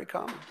 very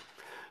common.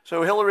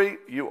 So Hillary,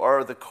 you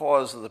are the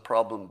cause of the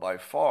problem by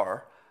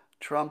far.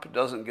 Trump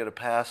doesn't get a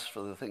pass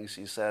for the things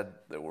he said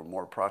that were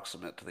more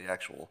proximate to the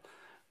actual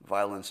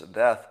violence and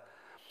death.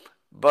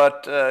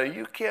 But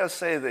you can't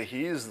say that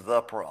he's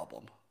the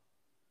problem.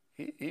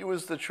 He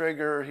was the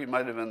trigger, he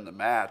might have been the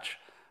match,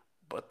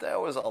 but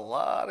that was a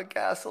lot of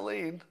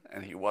gasoline,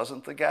 and he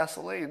wasn't the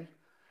gasoline.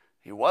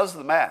 He was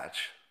the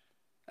match,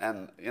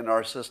 and in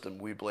our system,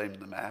 we blame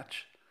the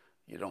match.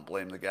 You don't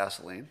blame the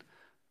gasoline,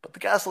 but the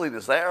gasoline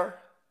is there.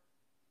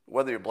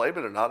 Whether you blame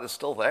it or not, it's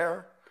still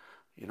there.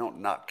 You don't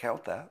not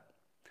count that.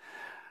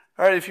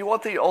 All right, if you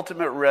want the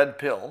ultimate red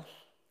pill,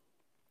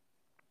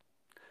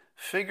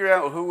 figure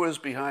out who was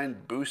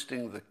behind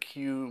boosting the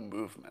Q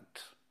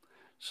movement.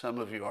 Some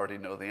of you already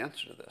know the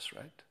answer to this,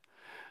 right?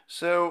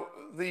 So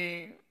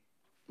the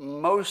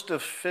most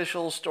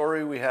official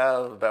story we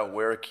have about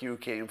where Q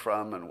came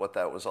from and what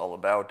that was all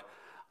about,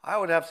 I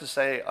would have to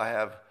say I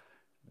have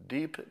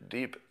deep,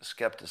 deep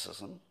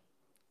skepticism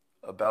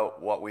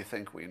about what we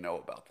think we know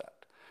about that.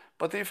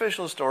 But the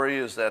official story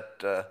is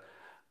that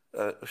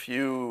a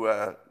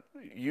few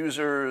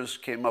users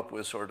came up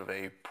with sort of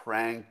a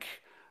prank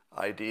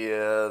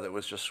idea that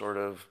was just sort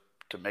of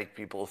to make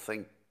people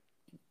think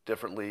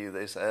differently,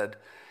 they said,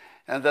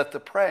 and that the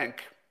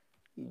prank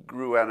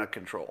grew out of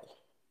control.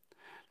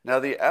 Now,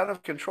 the out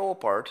of control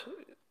part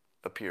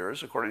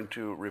appears, according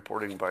to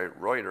reporting by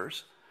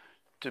Reuters,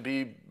 to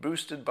be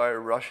boosted by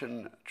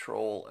Russian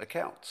troll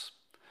accounts.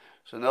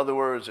 So in other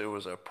words, it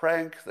was a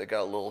prank that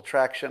got a little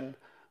traction,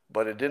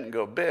 but it didn't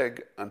go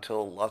big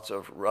until lots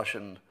of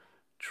Russian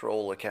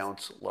troll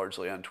accounts,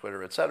 largely on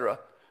Twitter, etc.,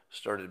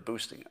 started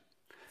boosting it.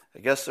 I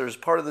guess there's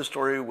part of the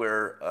story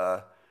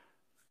where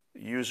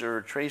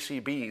user Tracy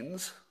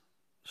Beans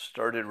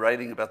started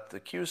writing about the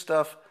Q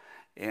stuff,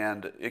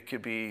 and it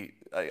could be,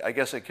 I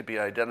guess it could be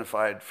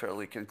identified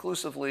fairly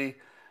conclusively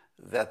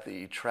that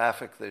the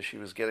traffic that she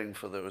was getting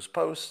for those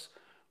posts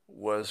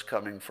was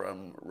coming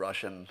from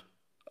Russian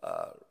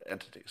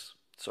entities.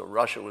 So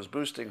Russia was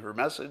boosting her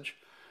message,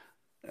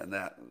 and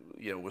that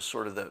was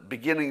sort of the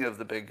beginning of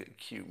the big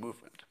Q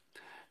movement.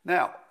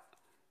 Now,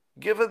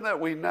 given that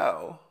we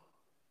know,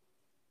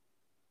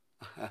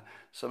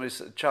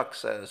 Chuck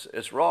says,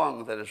 it's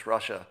wrong that it's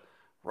Russia.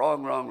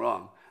 Wrong, wrong,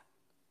 wrong.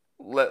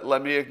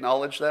 Let me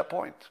acknowledge that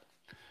point.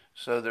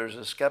 So there's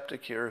a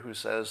skeptic here who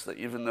says that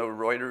even though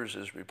Reuters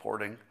is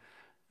reporting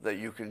that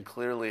you can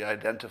clearly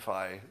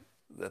identify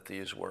that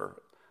these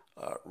were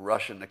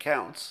Russian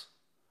accounts,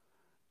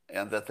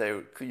 and that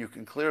you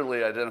can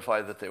clearly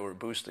identify that they were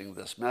boosting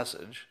this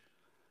message,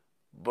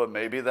 but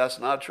maybe that's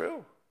not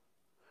true.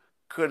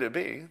 Could it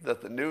be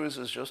that the news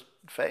is just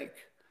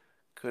fake?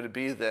 Could it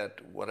be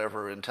that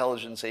whatever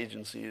intelligence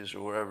agencies or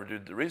whoever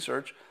did the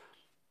research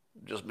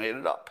just made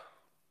it up?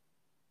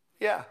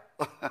 Yeah,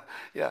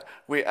 yeah.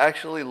 We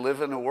actually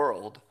live in a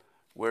world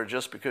where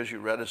just because you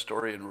read a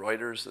story in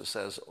Reuters that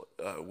says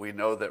we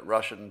know that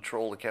Russian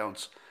troll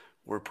accounts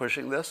were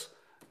pushing this,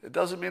 it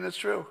doesn't mean it's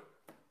true.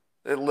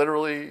 It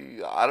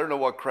literally, I don't know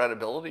what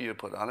credibility you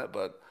put on it,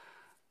 but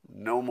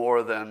no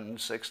more than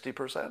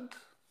 60%.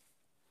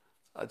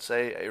 I'd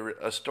say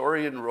a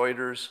story in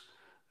Reuters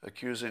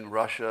accusing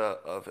Russia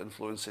of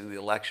influencing the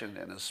election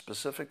in a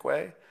specific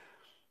way,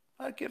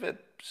 I'd give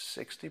it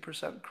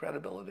 60%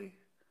 credibility.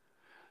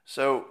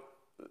 So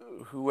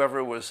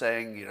whoever was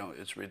saying,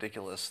 it's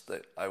ridiculous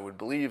that I would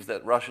believe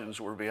that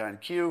Russians were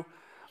behind Q,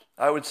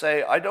 I would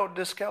say I don't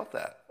discount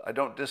that. I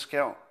don't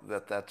discount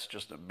that that's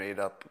just a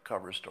made-up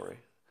cover story.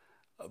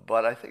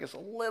 But I think it's a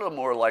little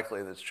more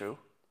likely that's true.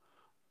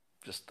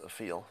 Just a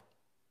feel.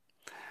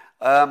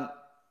 But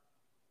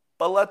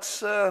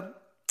let's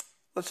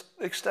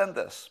extend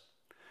this.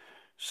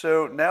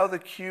 So now the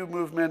Q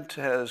movement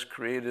has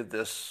created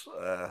this,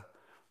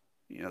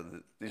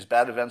 these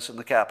bad events in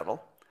the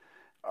Capitol.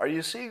 Are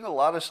you seeing a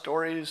lot of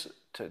stories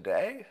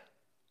today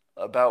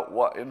about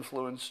what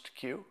influenced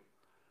Q?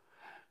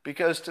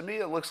 Because to me,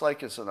 it looks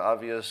like it's an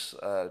obvious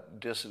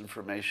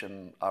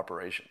disinformation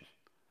operation.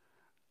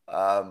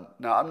 Now,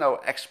 I'm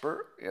no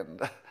expert in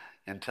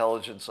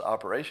intelligence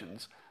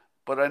operations,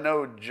 but I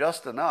know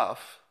just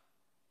enough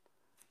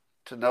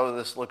to know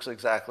this looks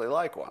exactly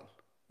like one,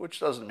 which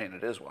doesn't mean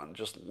it is one,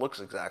 just looks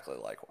exactly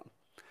like one.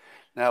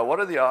 Now, what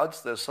are the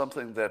odds there's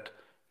something that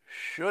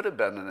should have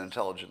been an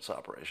intelligence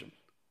operation?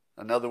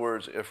 In other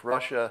words, if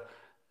Russia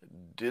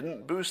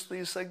didn't boost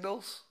these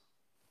signals,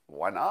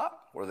 why not?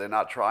 Were they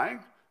not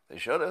trying? They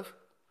should have.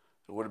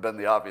 It would have been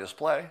the obvious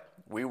play.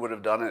 We would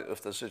have done it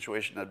if the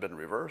situation had been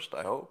reversed,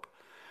 I hope.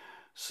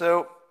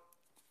 So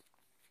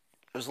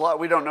there's a lot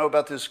we don't know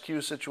about this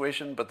Q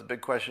situation, but the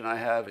big question I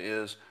have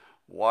is,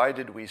 why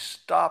did we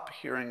stop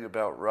hearing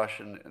about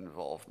Russian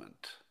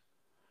involvement?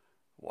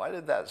 Why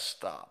did that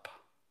stop?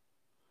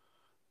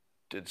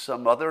 Did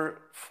some other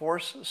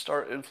force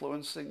start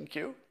influencing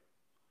Q?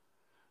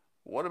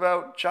 What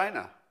about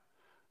China?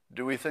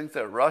 Do we think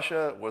that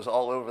Russia was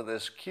all over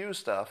this Q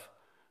stuff,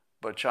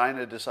 but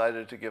China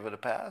decided to give it a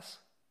pass?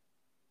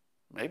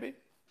 Maybe.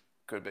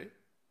 Could be.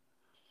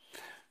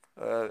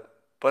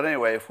 But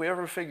anyway, if we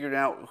ever figured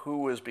out who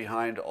was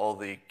behind all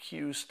the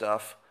Q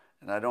stuff,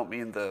 and I don't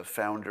mean the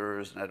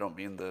founders, and I don't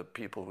mean the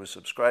people who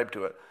subscribe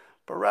to it,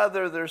 but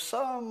rather there's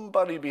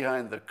somebody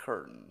behind the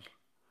curtain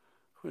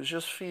who's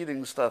just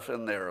feeding stuff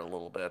in there a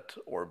little bit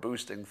or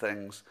boosting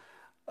things.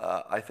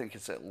 I think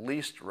it's at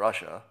least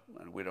Russia,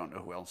 and we don't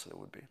know who else it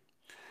would be.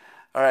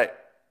 All right.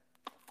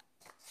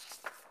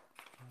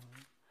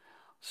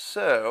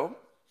 So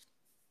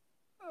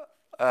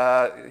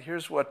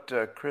here's what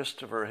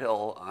Christopher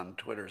Hill on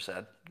Twitter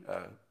said.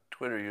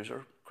 Twitter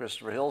user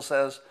Christopher Hill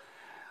says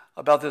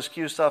about this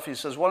Q stuff, he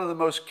says, one of the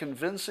most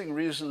convincing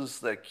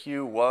reasons that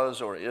Q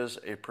was or is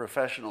a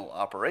professional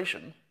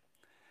operation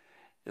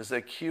is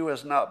that Q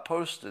has not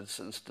posted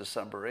since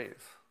December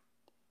 8th.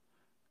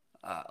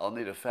 I'll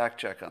need a fact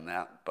check on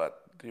that,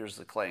 but here's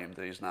the claim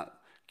that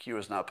Q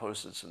has not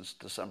posted since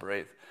December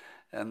 8th.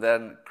 And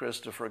then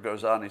Christopher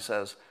goes on, he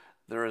says,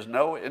 there is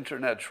no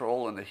internet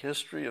troll in the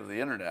history of the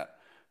internet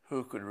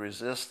who could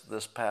resist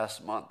this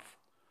past month.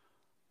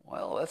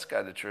 Well, that's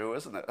kind of true,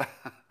 isn't it?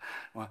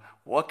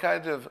 What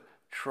kind of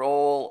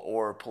troll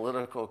or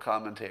political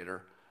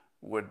commentator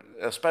would,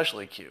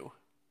 especially Q,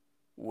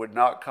 would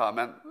not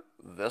comment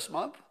this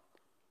month?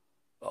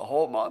 A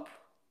whole month?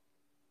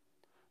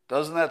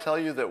 Doesn't that tell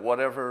you that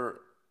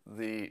whatever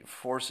the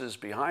forces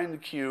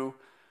behind Q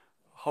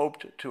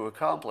hoped to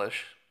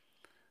accomplish,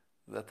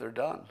 that they're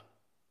done,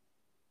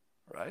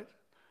 right?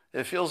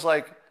 It feels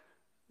like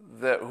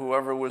that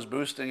whoever was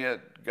boosting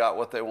it got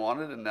what they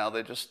wanted and now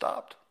they just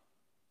stopped.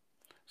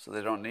 So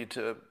they don't need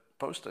to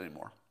post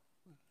anymore.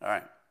 All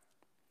right.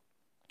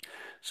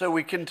 So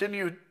we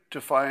continue to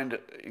find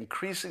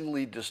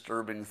increasingly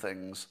disturbing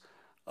things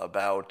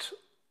about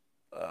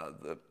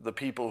the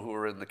people who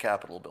are in the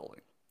Capitol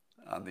building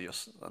on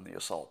the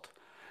assault.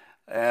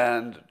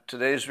 And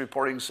today's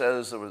reporting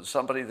says there was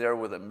somebody there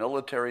with a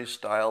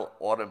military-style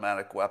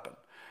automatic weapon.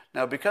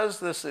 Now, because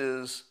this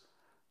is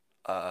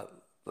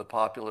the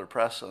popular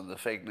press and the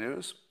fake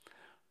news,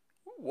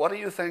 what do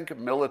you think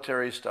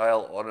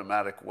military-style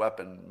automatic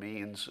weapon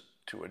means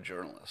to a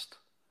journalist?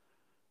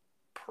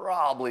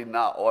 Probably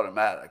not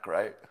automatic,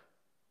 right?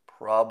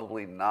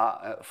 Probably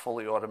not a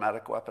fully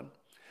automatic weapon,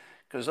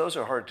 because those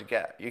are hard to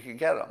get. You can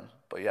get them,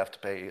 but you have to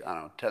pay, I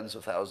don't know, tens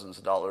of thousands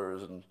of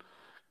dollars and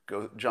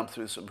go jump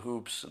through some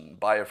hoops and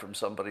buy it from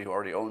somebody who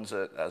already owns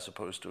it, as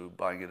opposed to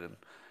buying it in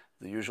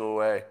the usual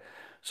way.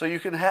 So you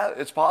can have,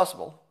 it's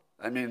possible.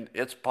 I mean,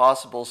 it's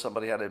possible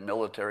somebody had a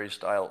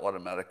military-style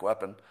automatic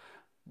weapon,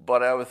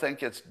 but I would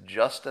think it's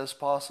just as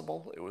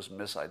possible it was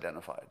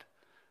misidentified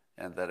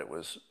and that it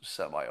was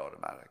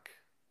semi-automatic.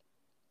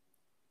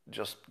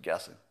 Just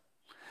guessing.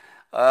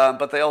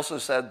 But they also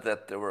said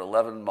that there were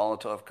 11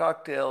 Molotov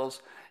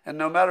cocktails, and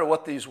no matter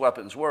what these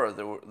weapons were,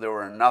 there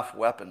were enough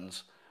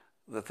weapons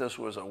that this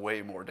was a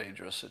way more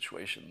dangerous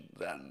situation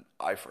than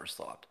I first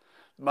thought.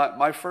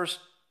 My first,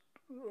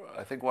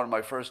 I think one of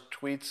my first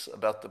tweets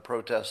about the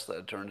protests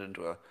that turned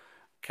into a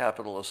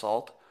Capitol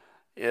assault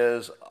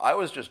is I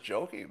was just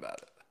joking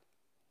about it.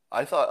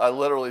 I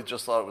literally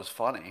just thought it was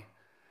funny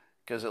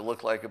because it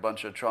looked like a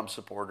bunch of Trump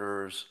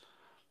supporters.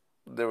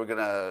 They were going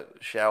to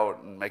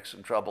shout and make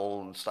some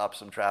trouble and stop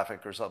some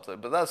traffic or something.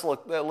 But that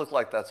looked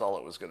like that's all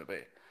it was going to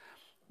be.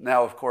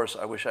 Now, of course,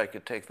 I wish I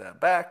could take that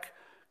back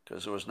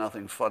because there was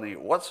nothing funny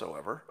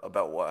whatsoever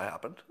about what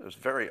happened. It was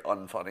very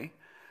unfunny,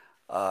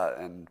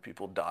 and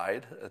people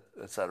died,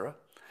 etc.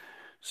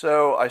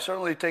 So I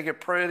certainly take it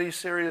pretty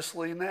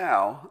seriously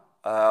now.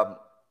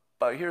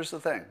 But here's the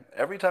thing.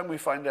 Every time we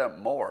find out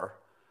more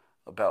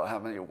about how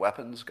many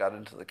weapons got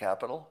into the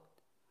Capitol,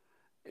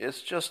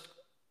 it's just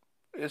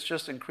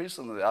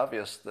increasingly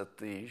obvious that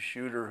the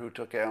shooter who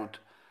took out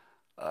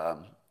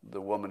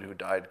the woman who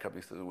died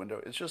coming through the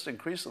window, it's just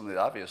increasingly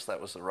obvious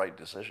that was the right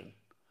decision.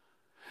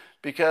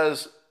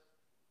 Because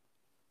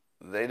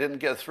they didn't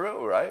get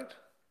through, right?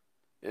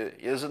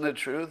 Isn't it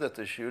true that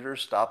the shooter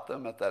stopped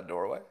them at that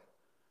doorway?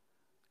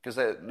 Because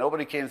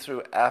nobody came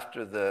through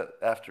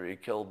after he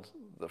killed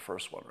the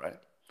first one, right?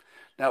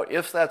 Now,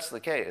 if that's the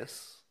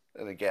case,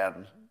 and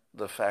again,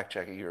 the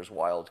fact-checking here is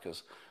wild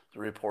because the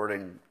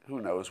reporting, who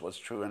knows what's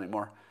true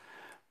anymore.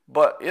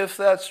 But if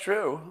that's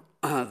true,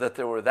 that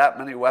there were that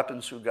many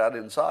weapons who got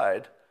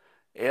inside,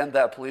 and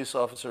that police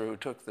officer who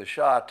took the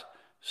shot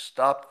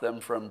stopped them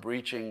from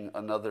breaching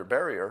another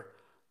barrier,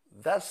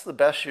 that's the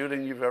best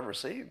shooting you've ever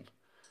seen.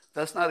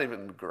 That's not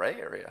even gray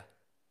area,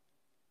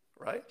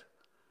 right?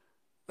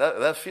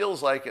 That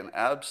feels like an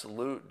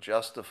absolute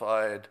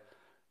justified,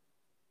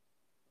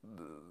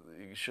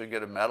 you should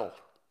get a medal,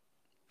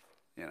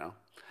 you know.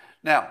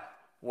 Now,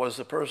 was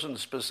the person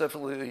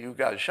specifically who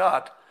got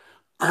shot,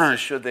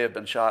 should they have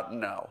been shot?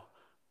 No.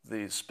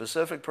 The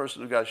specific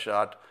person who got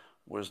shot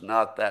was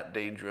not that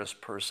dangerous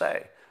per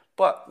se,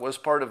 but was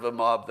part of a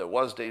mob that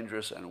was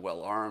dangerous and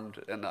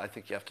well-armed, and I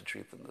think you have to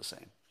treat them the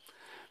same.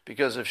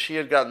 Because if she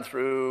had gotten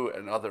through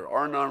and other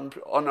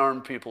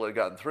unarmed people had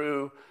gotten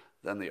through,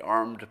 then the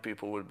armed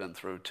people would have been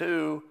through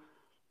too.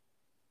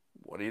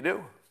 What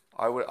do?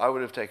 I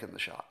would have taken the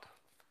shot.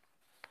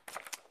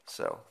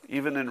 So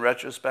even in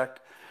retrospect,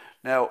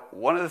 now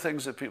one of the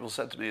things that people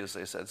said to me is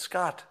they said,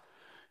 Scott,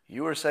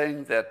 you were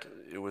saying that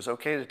it was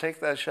okay to take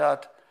that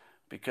shot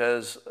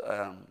because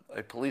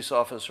a police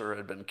officer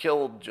had been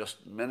killed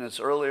just minutes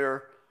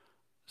earlier,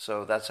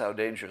 so that's how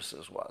dangerous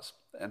this was.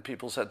 And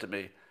people said to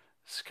me,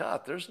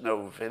 Scott, there's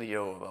no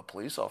video of a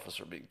police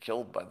officer being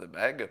killed by the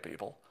MAGA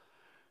people.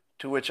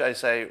 To which I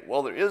say,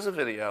 well, there is a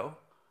video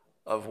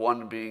of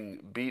one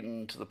being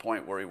beaten to the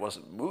point where he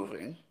wasn't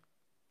moving.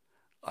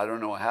 I don't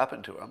know what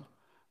happened to him.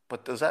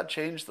 But does that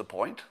change the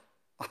point?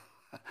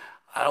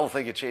 I don't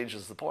think it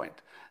changes the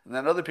point. And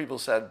then other people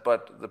said,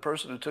 but the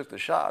person who took the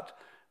shot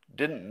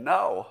didn't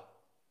know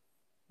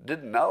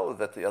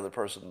that the other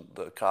person,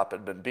 the cop,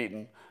 had been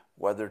beaten,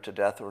 whether to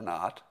death or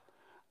not.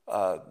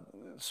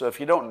 So if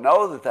you don't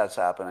know that that's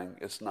happening,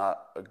 it's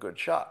not a good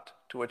shot.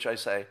 To which I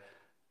say,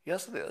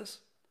 yes, it is.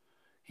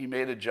 He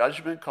made a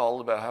judgment call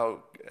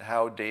about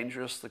how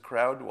dangerous the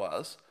crowd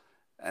was,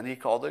 and he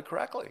called it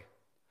correctly.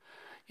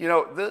 You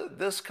know,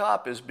 this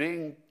cop is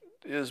being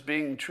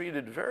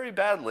treated very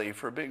badly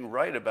for being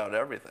right about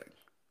everything.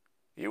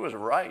 He was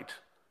right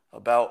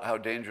about how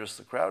dangerous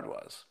the crowd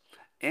was,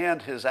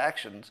 and his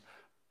actions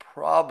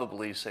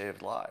probably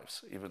saved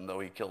lives, even though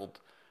he killed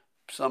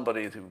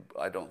somebody who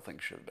I don't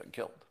think should have been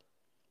killed.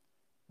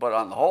 But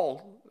on the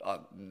whole,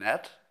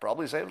 net,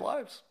 probably saved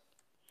lives.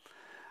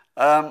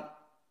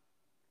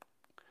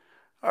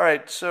 All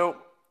right, so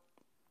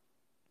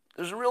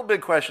there's a real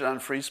big question on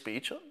free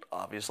speech,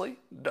 obviously,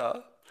 duh.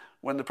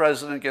 When the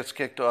president gets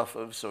kicked off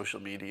of social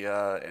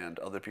media and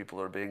other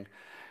people are being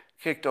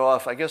kicked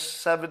off, I guess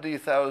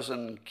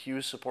 70,000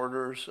 Q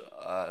supporters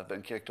have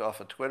been kicked off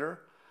of Twitter.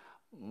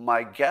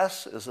 My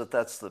guess is that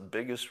that's the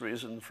biggest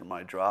reason for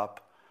my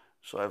drop.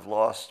 So I've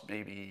lost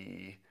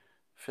maybe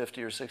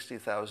 50 or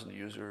 60,000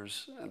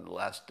 users in the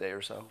last day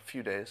or so, a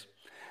few days.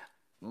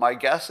 My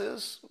guess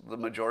is the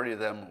majority of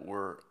them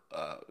were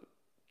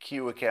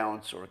Q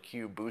accounts or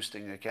Q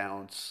boosting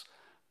accounts,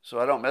 so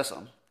I don't miss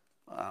them.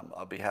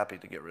 I'll be happy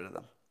to get rid of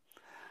them.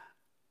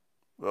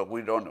 But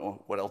we don't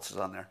know what else is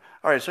on there.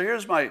 All right, so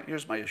here's my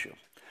issue.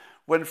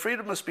 When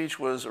freedom of speech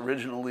was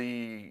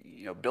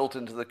originally built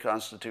into the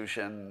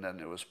Constitution and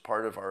it was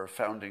part of our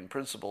founding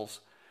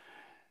principles,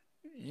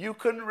 you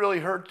couldn't really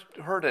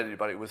hurt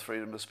anybody with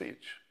freedom of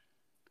speech.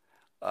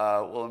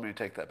 Well, let me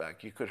take that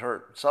back. You could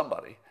hurt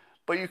somebody,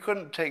 but you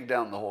couldn't take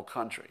down the whole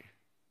country.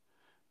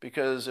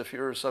 Because if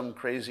you're some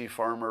crazy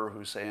farmer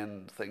who's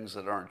saying things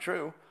that aren't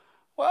true,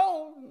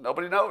 well,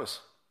 nobody knows.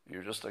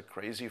 You're just a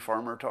crazy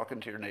farmer talking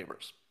to your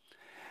neighbors.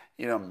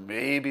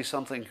 Maybe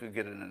something could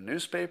get in a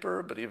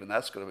newspaper, but even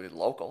that's going to be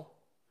local.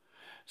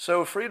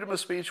 So freedom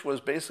of speech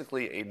was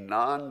basically a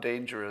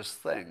non-dangerous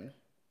thing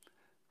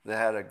that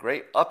had a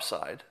great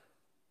upside,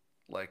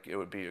 like it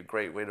would be a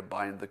great way to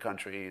bind the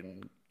country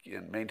and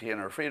maintain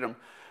our freedom,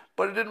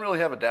 but it didn't really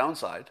have a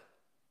downside,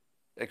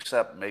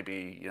 except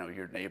maybe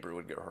your neighbor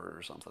would get hurt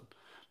or something.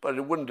 but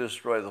it wouldn't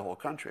destroy the whole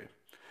country.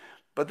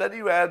 But then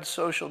you add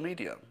social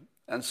media,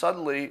 and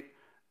suddenly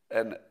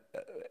an,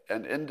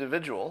 an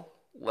individual,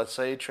 let's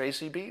say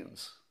Tracy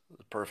Beans,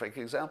 the perfect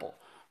example.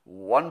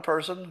 One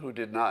person who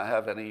did not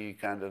have any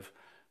kind of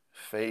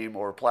fame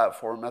or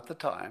platform at the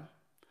time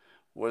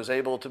was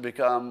able to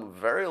become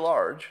very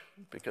large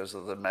because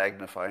of the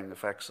magnifying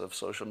effects of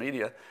social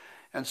media.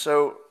 And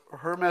so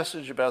her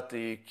message about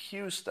the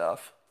Q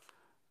stuff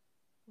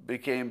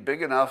became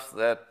big enough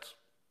that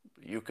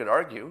you could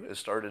argue it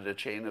started a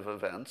chain of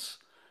events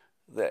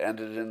that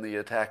ended in the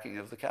attacking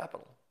of the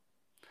Capitol.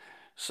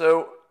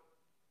 So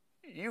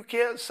you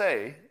can't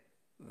say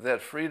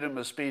that freedom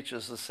of speech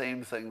is the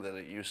same thing that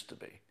it used to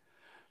be,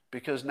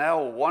 because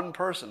now one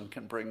person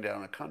can bring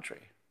down a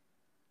country.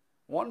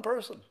 One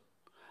person.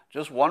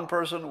 Just one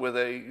person with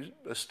a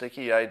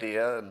sticky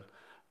idea and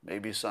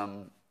maybe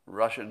some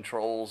Russian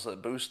trolls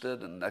that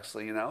boosted, and next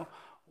thing you know,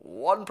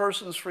 one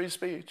person's free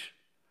speech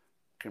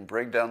can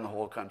bring down the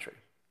whole country.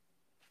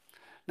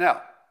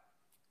 Now,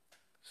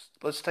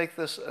 let's take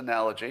this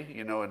analogy.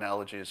 You know,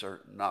 analogies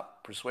are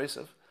not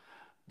persuasive,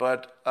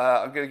 but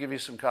I'm going to give you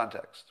some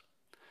context.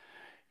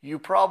 You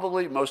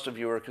probably, most of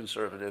you are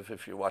conservative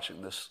if you're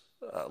watching this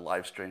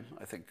live stream.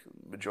 I think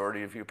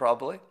majority of you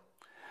probably.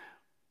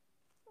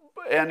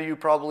 And you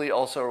probably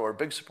also are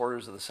big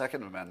supporters of the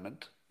Second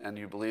Amendment, and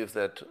you believe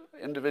that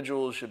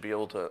individuals should be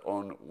able to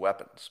own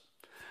weapons.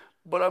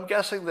 But I'm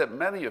guessing that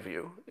many of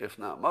you, if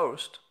not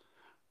most,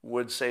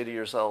 would say to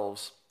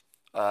yourselves,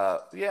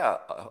 yeah,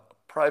 a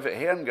private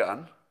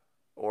handgun,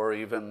 or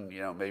even,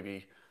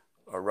 maybe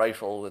a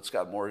rifle that's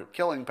got more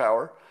killing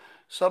power.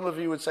 Some of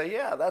you would say,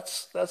 yeah,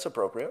 that's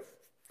appropriate.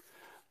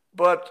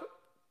 But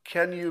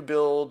can you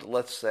build,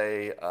 let's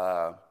say,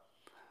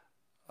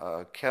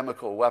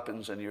 chemical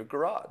weapons in your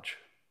garage?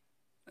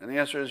 And the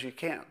answer is you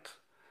can't.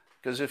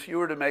 Because if you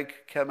were to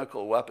make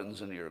chemical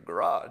weapons in your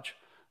garage,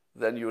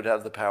 then you would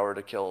have the power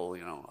to kill,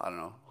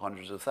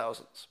 hundreds of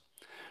thousands.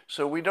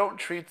 So we don't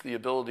treat the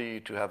ability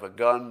to have a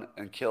gun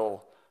and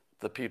kill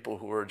the people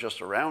who are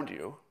just around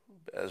you,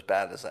 as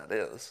bad as that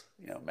is,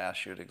 mass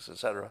shootings,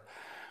 etc.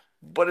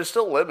 But it's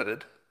still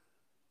limited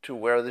to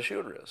where the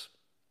shooter is.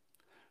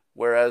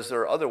 Whereas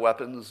there are other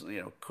weapons,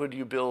 could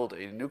you build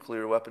a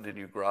nuclear weapon in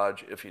your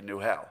garage if you knew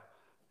how?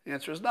 The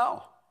answer is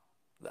no.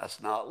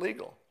 That's not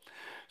legal.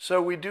 So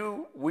we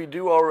do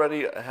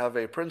already have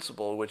a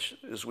principle, which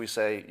is we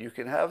say you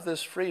can have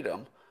this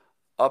freedom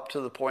up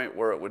to the point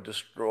where it would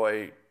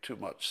destroy too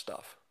much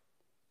stuff,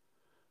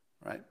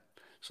 right?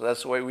 So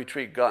that's the way we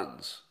treat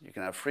guns. You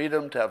can have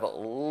freedom to have a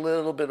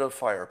little bit of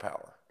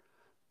firepower,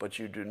 but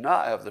you do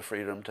not have the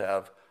freedom to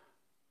have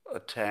a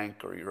tank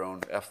or your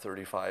own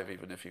F-35,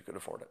 even if you could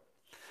afford it.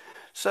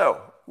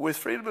 So with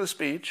freedom of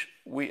speech,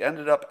 we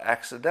ended up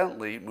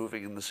accidentally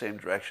moving in the same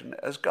direction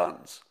as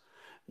guns,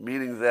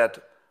 meaning that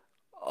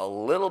a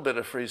little bit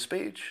of free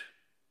speech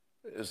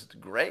is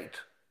great,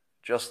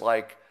 just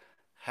like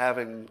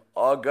having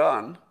a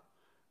gun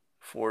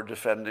for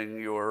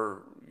defending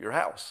your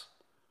house.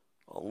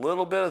 A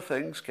little bit of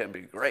things can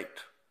be great,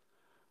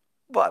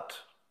 but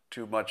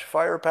too much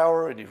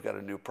firepower and you've got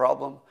a new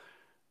problem.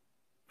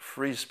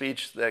 Free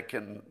speech that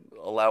can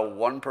allow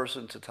one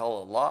person to tell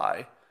a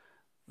lie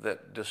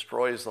that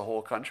destroys the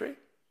whole country,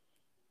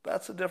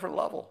 that's a different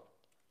level.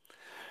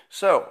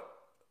 So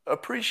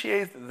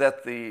appreciate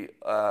that the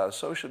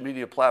social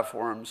media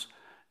platforms,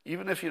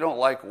 even if you don't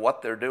like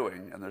what they're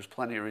doing, and there's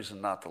plenty of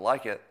reason not to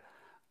like it,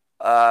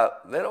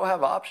 they don't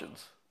have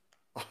options.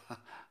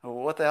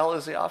 What the hell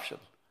is the option?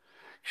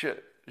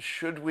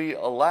 Should we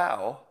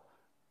allow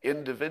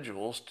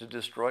individuals to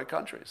destroy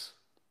countries?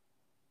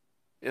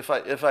 If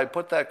I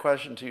put that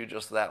question to you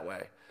just that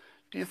way,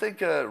 do you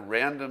think a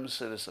random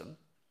citizen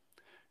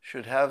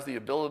should have the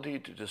ability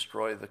to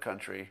destroy the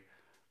country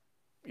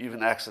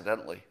even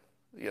accidentally?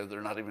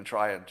 They're not even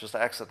trying, just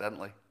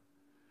accidentally.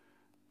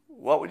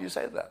 What would you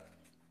say to that?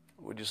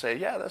 Would you say,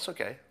 yeah, that's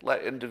okay,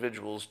 let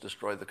individuals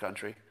destroy the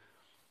country?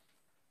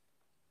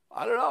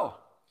 I don't know.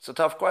 It's a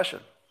tough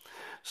question.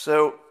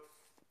 So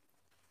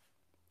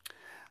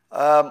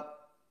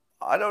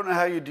I don't know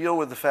how you deal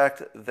with the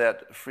fact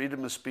that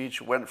freedom of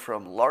speech went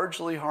from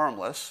largely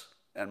harmless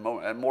and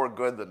more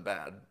good than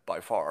bad by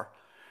far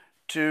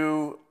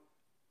to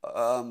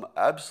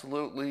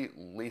absolutely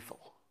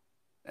lethal.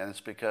 And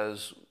it's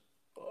because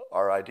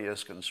our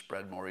ideas can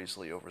spread more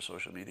easily over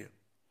social media.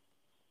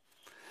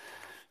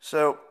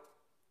 So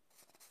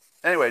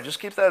anyway, just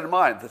keep that in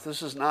mind, that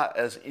this is not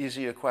as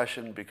easy a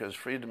question because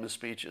freedom of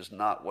speech is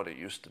not what it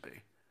used to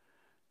be.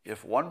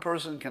 If one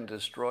person can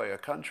destroy a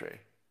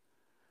country,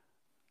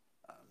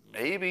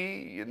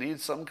 maybe you need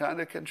some kind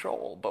of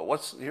control.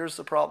 But here's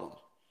the problem.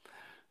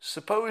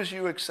 Suppose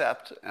you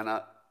accept, and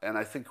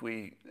I think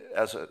we,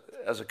 as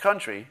a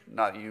country,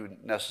 not you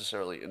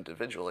necessarily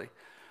individually,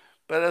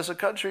 but as a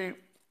country,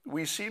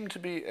 we seem to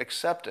be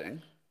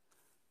accepting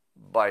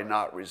by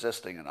not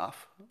resisting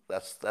enough.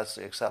 That's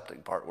the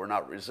accepting part. We're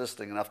not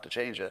resisting enough to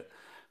change it.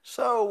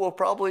 So we'll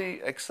probably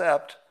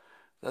accept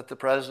that the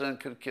president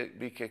could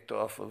be kicked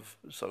off of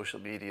social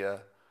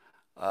media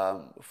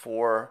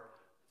for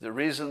the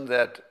reason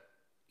that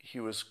he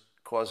was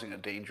causing a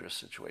dangerous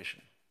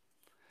situation.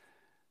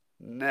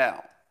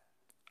 Now,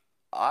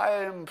 I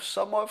am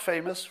somewhat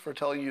famous for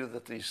telling you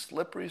that the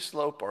slippery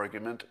slope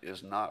argument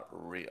is not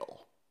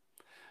real,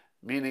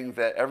 meaning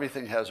that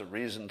everything has a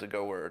reason to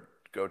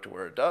go to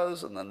where it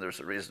does, and then there's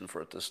a reason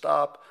for it to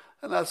stop,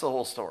 and that's the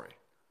whole story.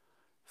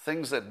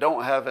 Things that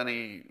don't have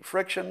any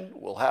friction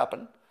will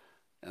happen,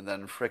 and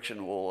then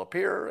friction will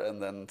appear,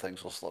 and then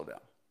things will slow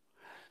down.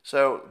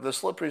 So the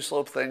slippery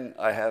slope thing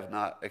I have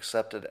not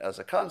accepted as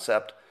a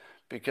concept,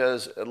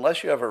 because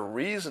unless you have a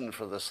reason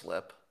for the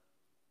slip,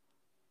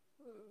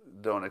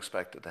 don't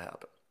expect it to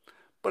happen.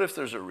 But if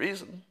there's a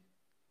reason,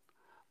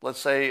 let's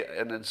say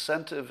an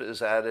incentive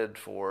is added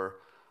for,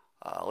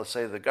 let's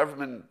say the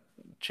government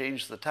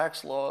changed the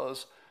tax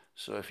laws,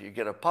 so if you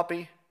get a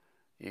puppy,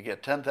 you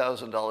get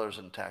 $10,000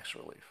 in tax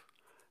relief.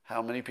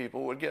 How many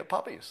people would get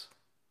puppies?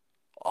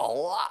 A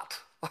lot.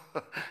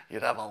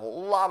 You'd have a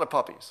lot of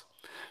puppies.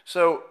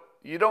 So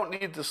you don't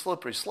need the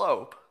slippery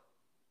slope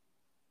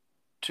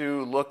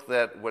to look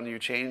that when you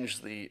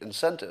change the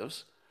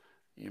incentives,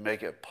 you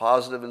make it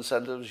positive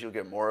incentives, you'll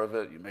get more of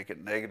it. You make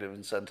it negative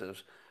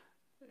incentives,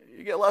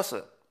 you get less of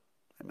it.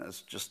 I mean,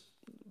 it's just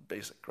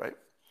basic, right?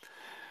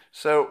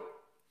 So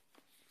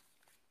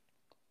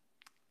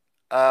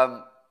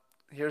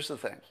here's the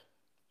thing.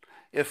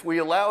 If we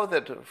allow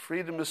that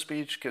freedom of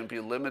speech can be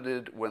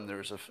limited when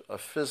there's a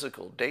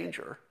physical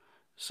danger,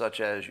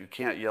 such as you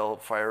can't yell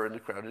fire in a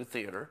crowded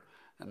theater,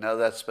 and now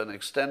that's been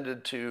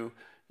extended to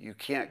you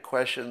can't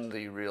question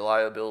the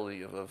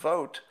reliability of a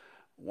vote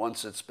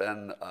once it's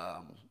been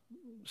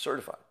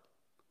certified,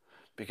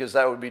 because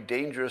that would be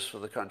dangerous for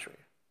the country.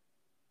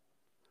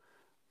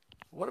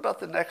 What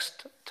about the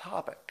next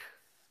topic?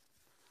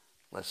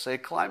 Let's say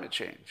climate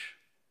change.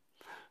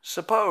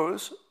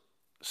 Suppose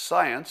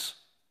science,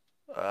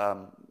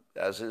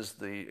 as is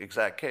the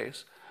exact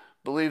case,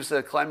 believes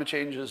that climate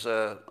change is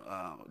a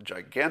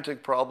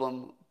gigantic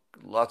problem.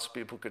 Lots of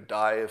people could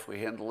die if we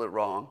handle it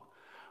wrong.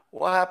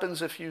 What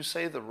happens if you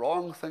say the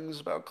wrong things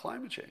about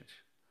climate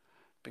change?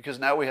 Because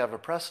now we have a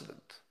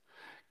precedent.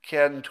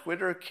 Can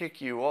Twitter kick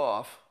you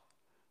off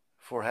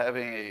for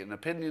having an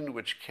opinion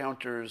which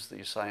counters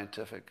the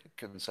scientific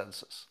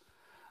consensus?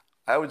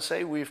 I would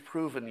say we've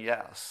proven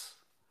yes.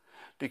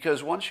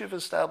 Because once you've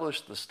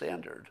established the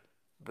standard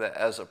that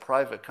as a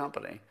private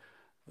company,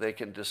 they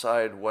can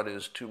decide what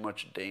is too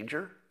much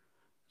danger,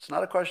 it's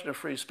not a question of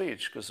free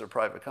speech because they're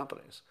private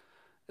companies.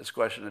 It's a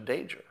question of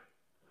danger.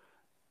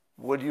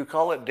 Would you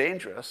call it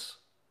dangerous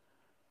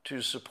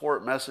to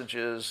support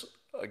messages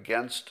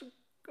against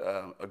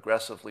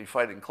aggressively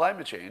fighting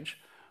climate change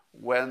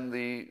when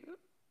the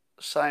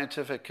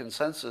scientific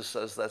consensus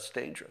says that's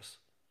dangerous?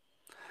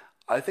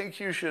 I think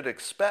you should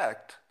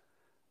expect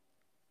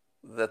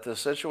that the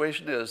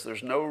situation is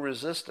there's no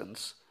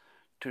resistance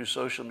to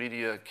social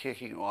media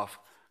kicking off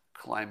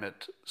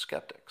climate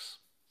skeptics.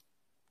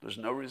 There's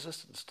no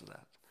resistance to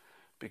that.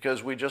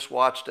 Because we just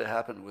watched it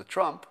happen with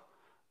Trump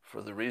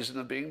for the reason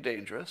of being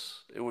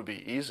dangerous. It would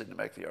be easy to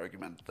make the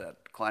argument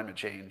that climate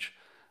change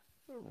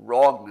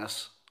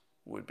wrongness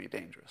would be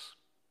dangerous.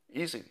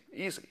 Easy,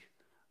 easy.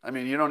 I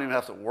mean, you don't even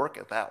have to work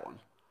at that one.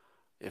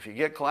 If you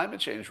get climate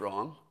change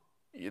wrong,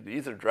 in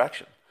either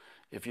direction.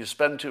 If you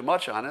spend too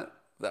much on it,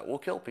 that will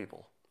kill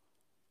people,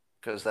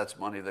 because that's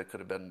money that could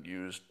have been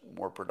used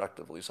more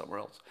productively somewhere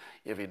else.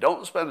 If you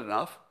don't spend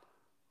enough,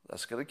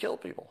 that's going to kill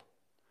people.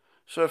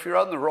 So if you're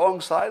on the wrong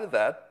side of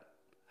that,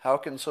 how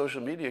can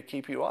social media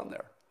keep you on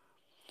there?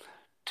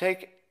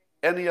 Take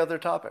any other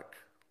topic.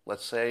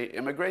 Let's say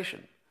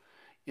immigration.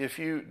 If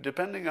you,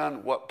 depending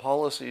on what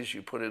policies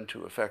you put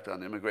into effect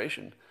on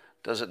immigration,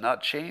 does it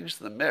not change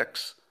the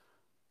mix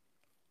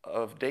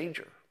of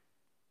danger?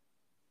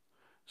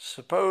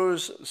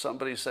 Suppose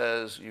somebody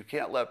says you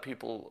can't let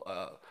people,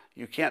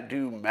 you can't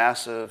do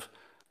massive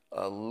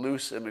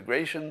loose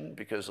immigration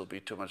because there'll be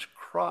too much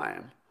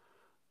crime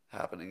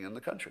happening in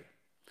the country.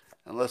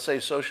 And let's say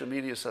social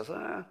media says,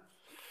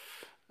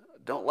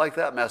 don't like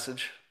that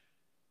message,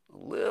 a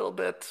little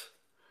bit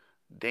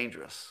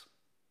dangerous.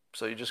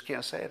 So you just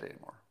can't say it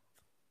anymore.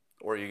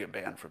 Or you get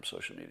banned from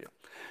social media.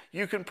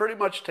 You can pretty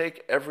much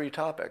take every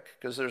topic,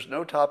 because there's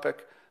no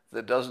topic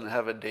that doesn't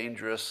have a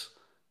dangerous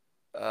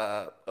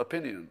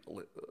opinion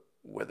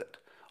with it.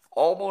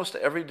 Almost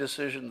every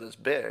decision that's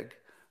big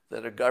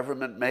that a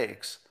government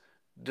makes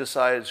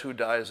decides who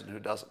dies and who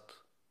doesn't.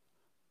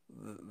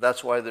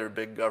 That's why they're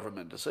big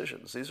government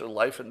decisions. These are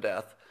life and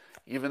death.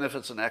 Even if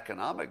it's an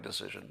economic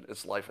decision,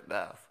 it's life and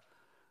death,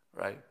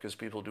 right? Because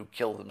people do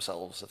kill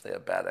themselves if they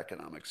have bad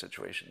economic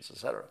situations,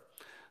 etc.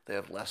 They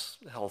have less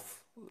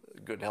health,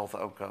 good health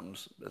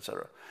outcomes,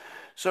 etc.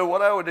 So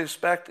what I would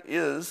expect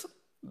is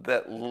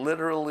that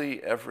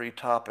literally every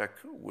topic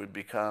would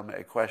become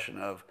a question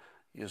of,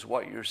 is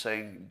what you're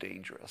saying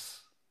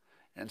dangerous?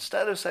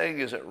 Instead of saying,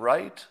 is it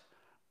right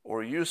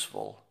or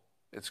useful,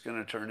 it's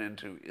going to turn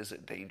into, is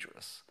it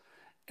dangerous?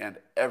 And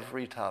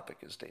every topic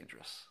is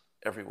dangerous,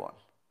 every one.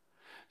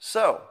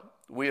 So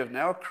we have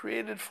now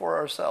created for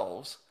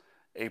ourselves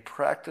a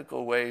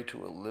practical way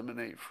to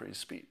eliminate free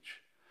speech.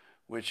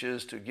 which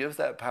is to give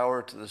that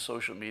power to the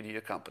social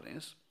media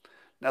companies.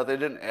 Now, they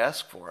didn't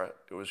ask for it.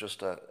 It was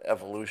just an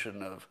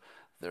evolution of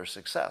their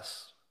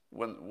success.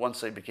 Once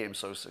they became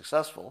so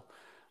successful,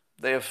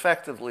 they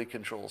effectively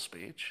control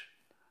speech.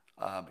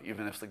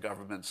 Even if the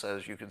government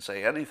says you can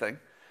say anything,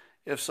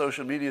 if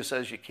social media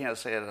says you can't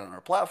say it on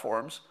our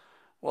platforms,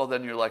 well,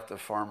 then you're like the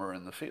farmer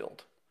in the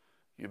field.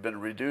 You've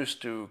been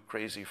reduced to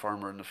crazy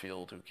farmer in the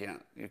field who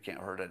can't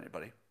hurt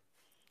anybody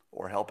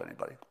or help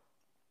anybody.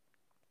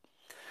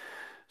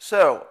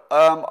 So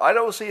I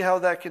don't see how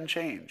that can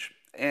change.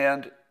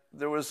 And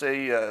there was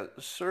a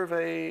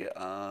survey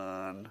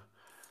on,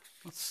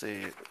 let's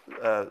see,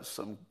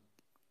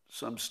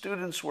 some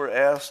students were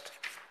asked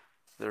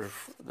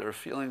their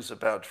feelings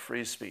about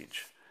free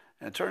speech.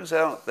 And it turns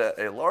out that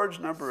a large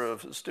number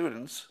of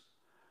students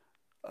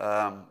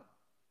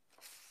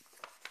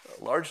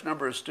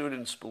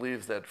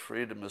believe that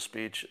freedom of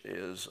speech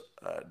is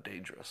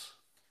dangerous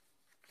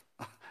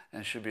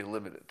and should be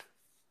limited.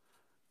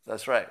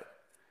 That's right.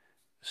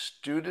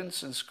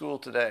 Students in school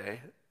today,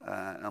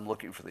 and I'm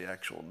looking for the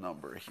actual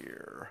number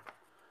here,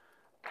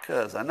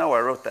 because I know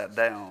I wrote that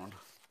down,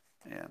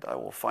 and I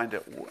will find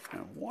it in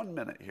 1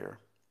 minute here.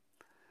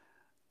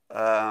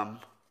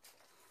 Damn,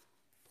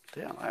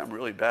 I am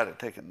really bad at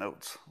taking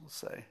notes, let's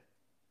say.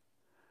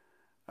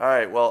 All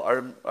right,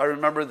 well, I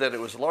remember that it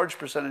was a large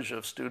percentage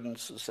of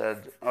students who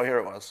said, oh, here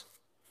it was.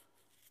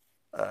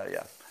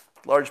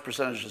 Large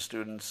percentage of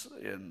students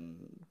in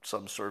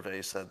some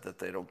survey said that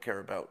they don't care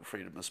about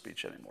freedom of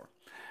speech anymore.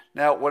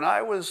 Now, when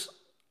I was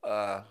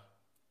a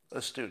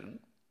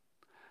student,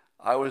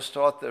 I was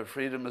taught that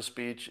freedom of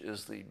speech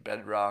is the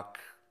bedrock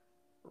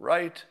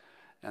right,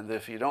 and that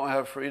if you don't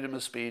have freedom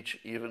of speech,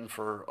 even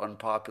for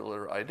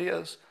unpopular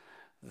ideas,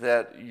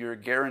 that you're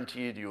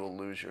guaranteed you will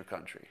lose your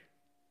country.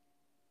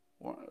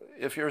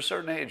 If you're a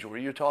certain age, were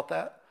you taught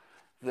that?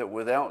 That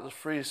without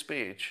free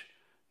speech,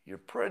 you're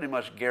pretty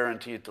much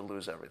guaranteed to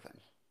lose everything.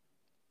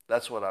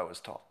 That's what I was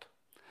taught.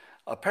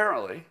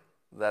 Apparently,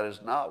 that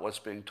is not what's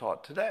being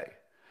taught today.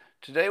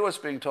 Today, what's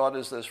being taught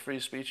is that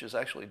free speech is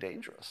actually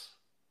dangerous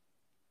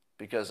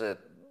because it,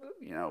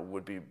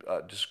 would be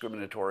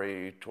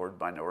discriminatory toward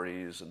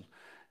minorities, and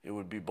it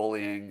would be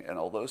bullying and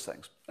all those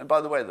things. And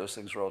by the way, those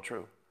things are all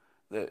true.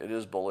 It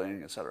is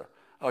bullying, etc.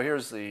 Oh,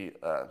 here's the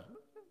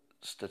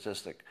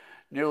statistic.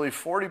 Nearly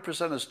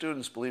 40% of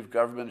students believe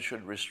government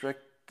should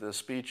restrict the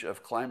speech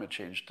of climate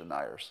change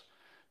deniers.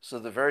 So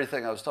the very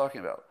thing I was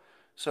talking about.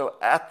 So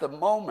at the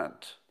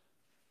moment,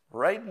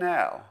 right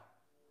now,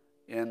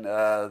 in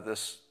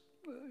this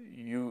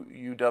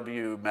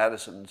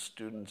UW-Madison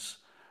students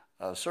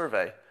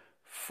survey,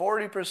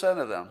 40%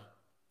 of them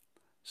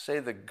say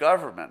the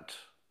government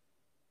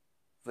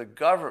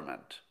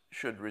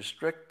should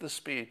restrict the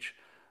speech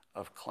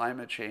of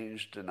climate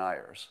change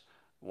deniers.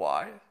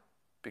 Why?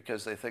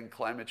 Because they think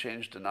climate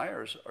change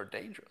deniers are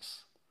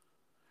dangerous.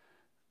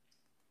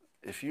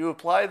 If you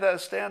apply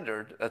that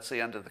standard, that's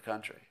the end of the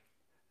country.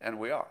 And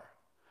we are.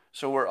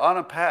 So we're on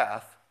a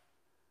path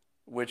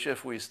which,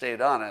 if we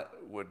stayed on it,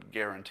 would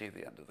guarantee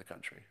the end of the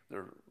country.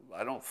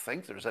 I don't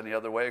think there's any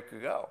other way it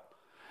could go.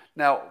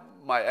 Now,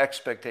 my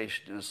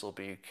expectation is there'll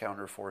be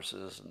counter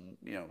forces and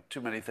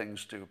too many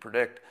things to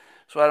predict.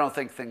 So I don't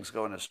think things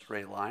go in a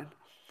straight line.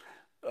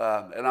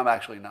 And I'm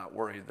actually not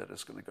worried that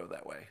it's going to go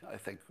that way. I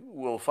think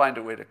we'll find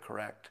a way to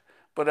correct.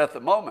 But at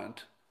the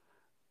moment,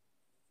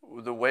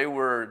 the way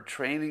we're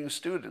training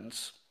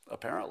students,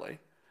 apparently,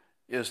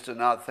 is to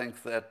not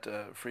think that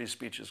free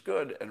speech is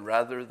good, and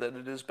rather that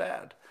it is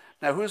bad.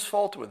 Now, whose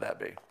fault would that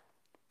be?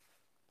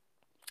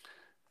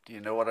 Do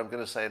you know what I'm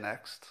going to say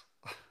next?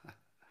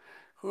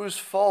 Whose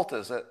fault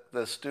is it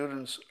that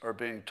students are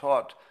being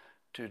taught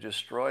to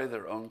destroy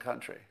their own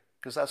country?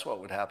 Because that's what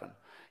would happen.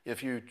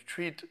 If you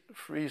treat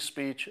free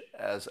speech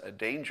as a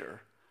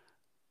danger,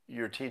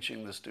 you're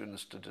teaching the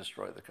students to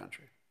destroy the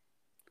country.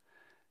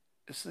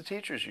 It's the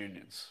teachers'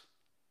 unions.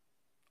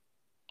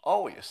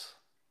 Always.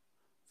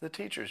 The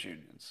teachers'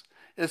 unions.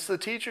 It's the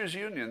teachers'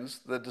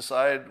 unions that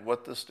decide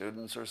what the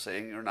students are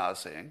saying or not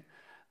saying.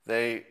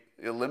 They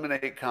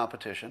eliminate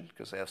competition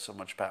because they have so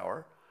much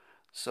power.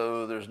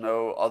 So there's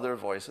no other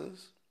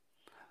voices.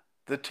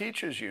 The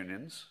teachers'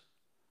 unions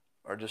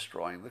are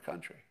destroying the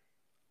country.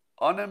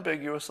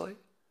 Unambiguously,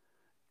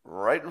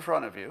 right in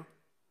front of you,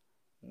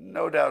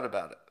 no doubt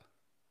about it.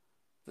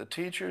 The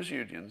teachers'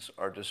 unions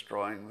are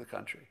destroying the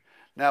country.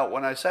 Now,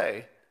 when I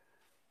say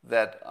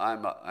that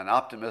I'm an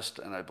optimist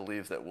and I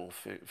believe that we'll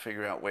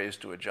figure out ways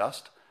to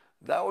adjust,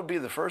 that would be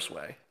the first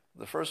way.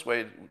 The first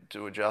way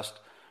to adjust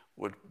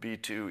would be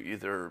to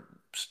either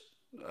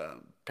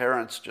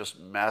parents just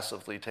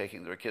massively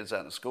taking their kids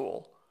out of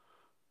school.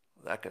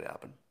 That could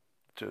happen.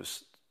 To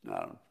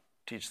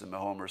teach them at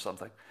home or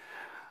something.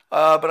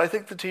 But I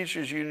think the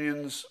teachers'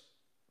 unions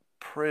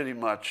pretty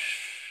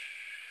much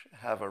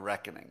have a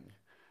reckoning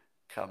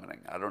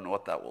coming. I don't know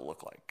what that will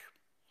look like.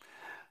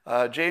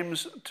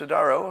 James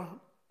Todaro,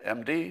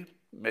 MD,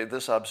 made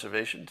this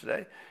observation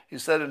today. He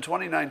said in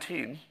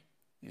 2019,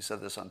 he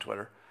said this on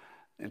Twitter,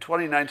 in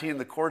 2019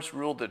 the courts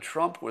ruled that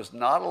Trump was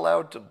not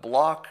allowed to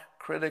block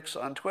critics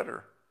on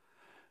Twitter.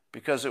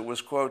 because it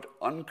was, quote,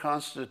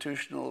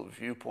 unconstitutional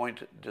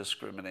viewpoint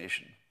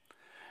discrimination.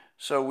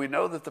 So we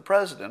know that the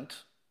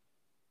president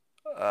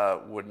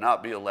would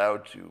not be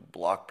allowed to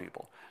block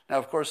people. Now,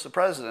 of course, the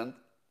president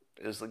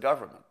is the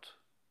government,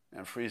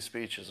 and free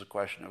speech is a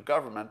question of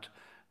government,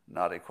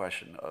 not a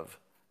question of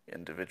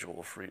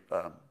individual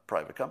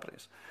private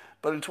companies.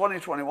 But in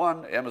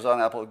 2021,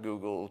 Amazon, Apple,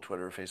 Google,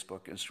 Twitter,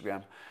 Facebook,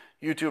 Instagram,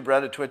 YouTube,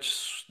 Reddit,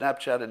 Twitch,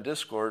 Snapchat, and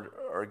Discord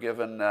are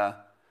given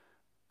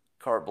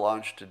carte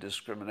blanche to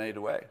discriminate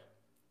away.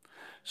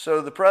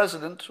 So the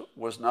president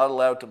was not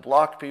allowed to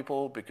block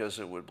people because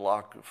it would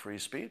block free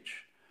speech,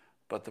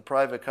 but the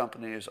private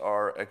companies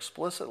are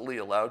explicitly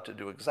allowed to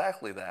do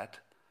exactly that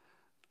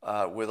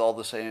with all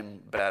the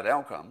same bad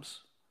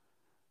outcomes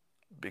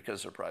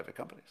because they're private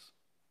companies.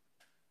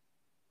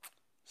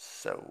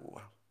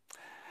 So,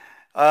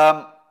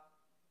 wow.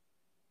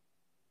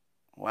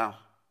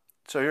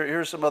 So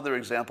here's some other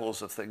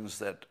examples of things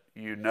that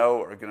you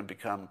know are going to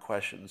become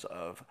questions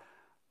of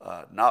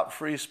not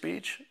free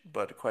speech,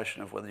 but a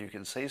question of whether you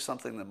can say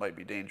something that might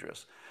be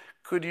dangerous.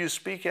 Could you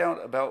speak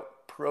out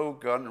about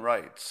pro-gun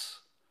rights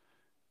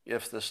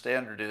if the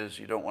standard is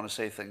you don't want to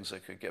say things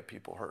that could get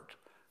people hurt?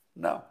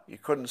 No, you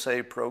couldn't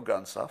say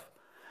pro-gun stuff.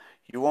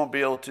 You won't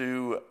be able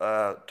to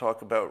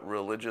talk about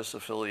religious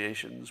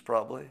affiliations,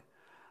 probably.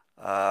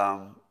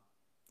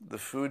 The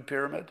food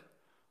pyramid.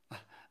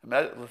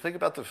 Think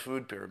about the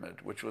food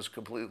pyramid, which was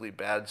completely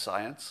bad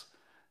science.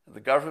 The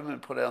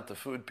government put out the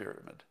food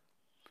pyramid.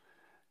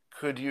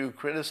 Could you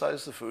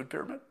criticize the food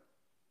pyramid?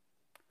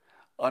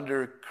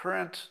 Under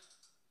current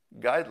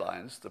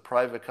guidelines, the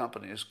private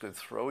companies could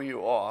throw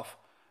you off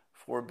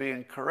for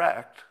being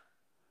correct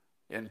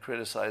in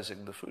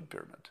criticizing the food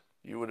pyramid.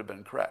 You would have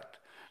been correct.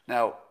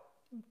 Now,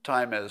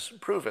 time has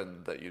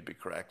proven that you'd be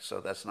correct, so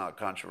that's not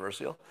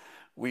controversial.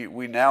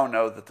 We now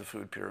know that the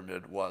food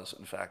pyramid was,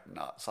 in fact,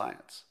 not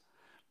science.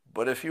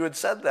 But if you had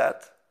said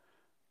that,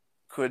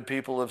 could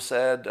people have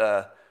said,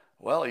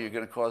 well, you're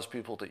going to cause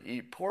people to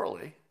eat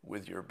poorly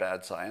with your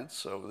bad science,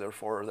 so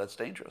therefore that's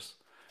dangerous.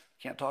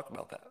 You can't talk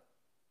about that.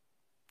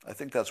 I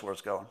think that's where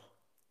it's going.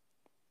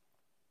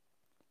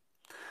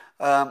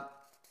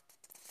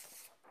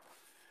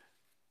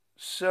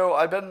 So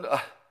I've been,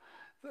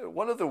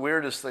 one of the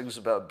weirdest things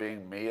about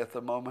being me at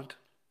the moment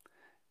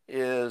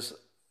is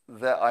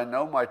that I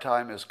know my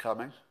time is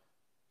coming.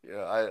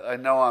 I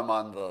know I'm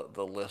on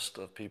the list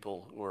of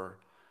people who are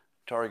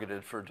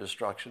targeted for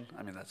destruction.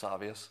 I mean, that's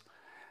obvious.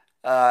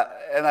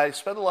 And I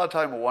spend a lot of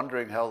time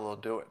wondering how they'll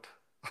do it.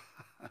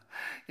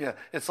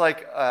 It's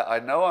like I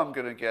know I'm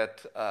going to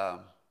get,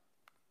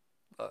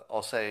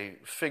 I'll say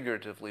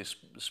figuratively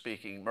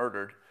speaking,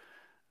 murdered,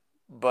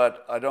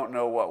 but I don't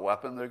know what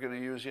weapon they're going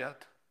to use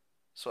yet.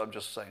 So I'm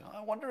just saying,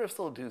 I wonder if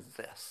they'll do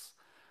this,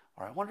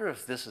 or I wonder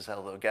if this is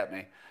how they'll get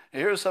me.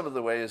 And here are some of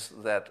the ways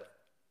that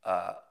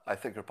I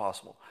think are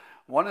possible.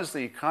 One is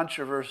the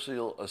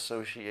controversial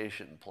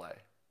association play.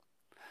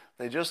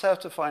 They just have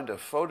to find a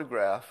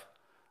photograph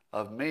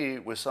of me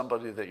with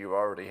somebody that you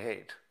already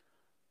hate.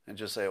 And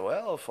just say,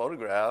 well,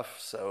 photograph,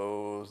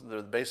 so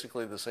they're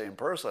basically the same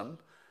person,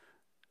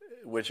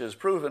 which is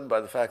proven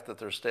by the fact that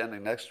they're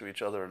standing next to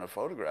each other in a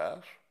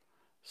photograph.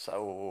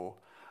 So,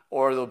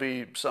 or there'll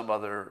be some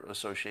other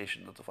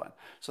association that they'll find.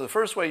 So the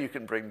first way you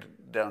can bring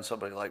down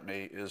somebody like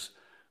me is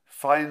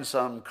find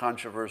some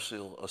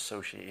controversial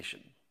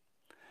association.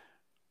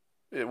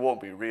 It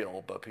won't be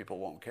real, but people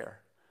won't care.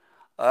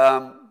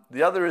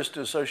 The other is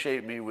to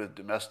associate me with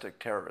domestic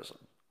terrorism.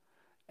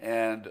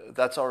 And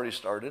that's already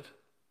started.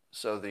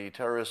 So the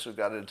terrorists who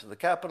got into the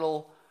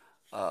Capitol,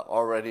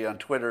 already on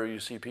Twitter,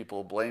 you see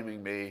people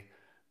blaming me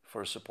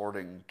for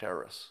supporting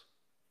terrorists.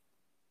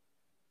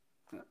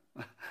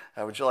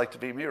 How would you like to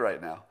be me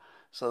right now?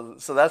 So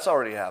that's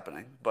already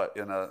happening, but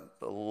in a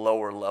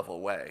lower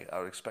level way. I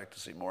would expect to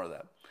see more of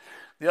that.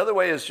 The other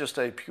way is just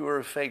a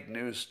pure fake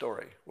news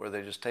story, where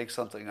they just take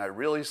something I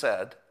really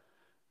said,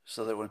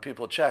 so that when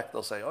people check,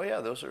 they'll say, oh yeah,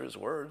 those are his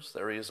words.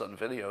 There he is on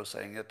video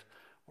saying it,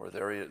 or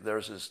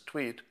there's his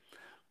tweet.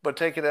 But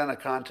take it in a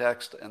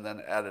context and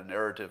then add a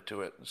narrative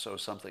to it, so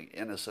something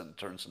innocent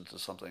turns into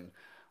something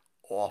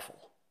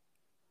awful.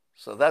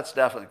 So that's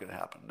definitely going to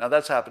happen. Now,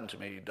 that's happened to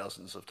me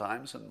dozens of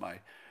times in my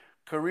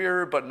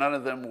career, but none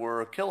of them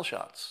were kill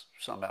shots.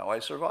 Somehow I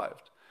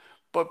survived.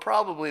 But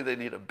probably they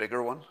need a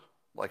bigger one,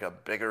 like a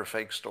bigger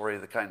fake story,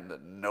 the kind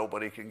that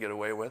nobody can get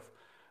away with.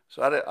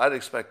 So I'd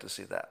expect to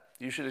see that.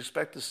 You should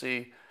expect to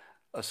see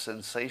a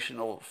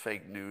sensational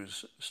fake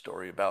news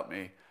story about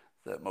me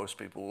that most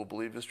people will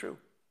believe is true.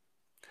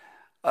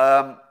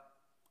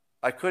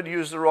 I could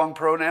use the wrong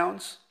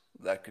pronouns.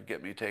 That could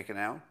get me taken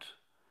out.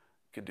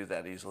 Could do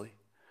that easily.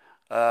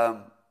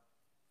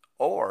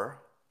 Or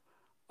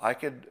I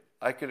could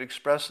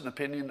express an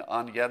opinion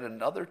on yet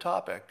another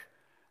topic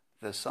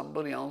that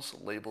somebody else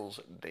labels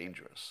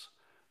dangerous.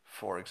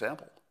 For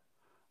example,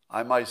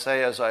 I might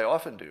say, as I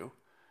often do,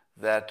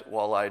 that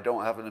while I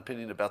don't have an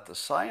opinion about the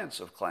science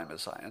of climate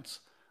science,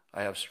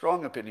 I have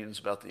strong opinions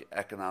about the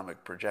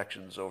economic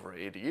projections over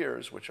 80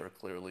 years, which are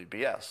clearly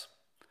BS.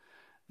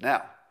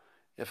 Now,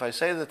 If I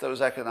say that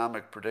those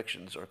economic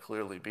predictions are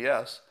clearly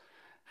BS,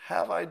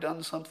 have I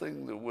done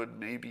something that would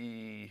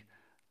maybe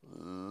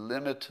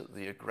limit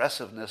the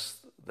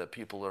aggressiveness that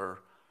people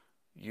are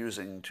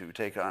using to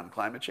take on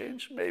climate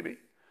change? Maybe.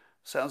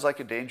 Sounds like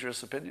a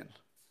dangerous opinion.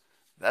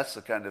 That's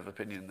the kind of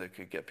opinion that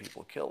could get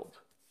people killed.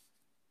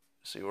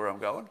 See where I'm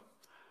going?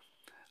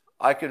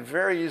 I could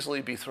very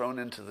easily be thrown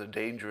into the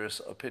dangerous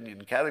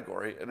opinion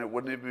category, and it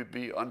wouldn't even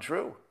be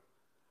untrue.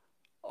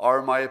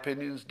 Are my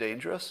opinions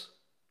dangerous?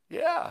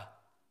 Yeah.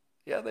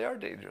 Yeah, they are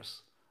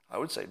dangerous. I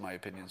would say my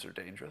opinions are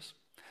dangerous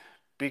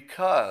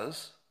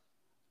because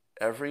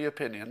every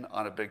opinion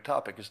on a big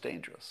topic is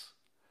dangerous.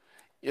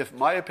 If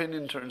my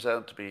opinion turns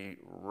out to be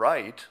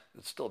right,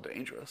 it's still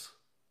dangerous.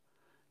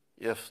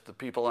 If the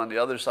people on the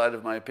other side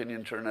of my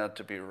opinion turn out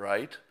to be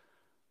right,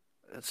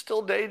 it's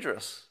still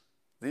dangerous.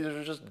 These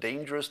are just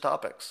dangerous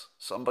topics.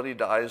 Somebody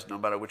dies no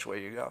matter which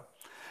way you go.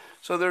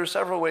 So there are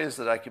several ways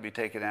that I could be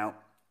taken out.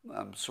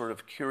 I'm sort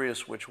of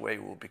curious which way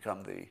will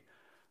become the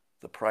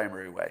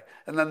primary way.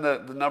 And then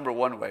the number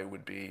one way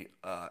would be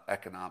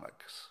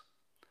economics.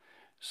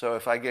 So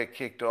if I get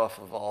kicked off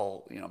of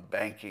all,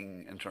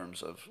 banking in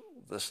terms of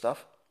this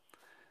stuff,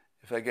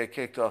 if I get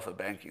kicked off of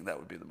banking, that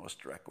would be the most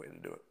direct way to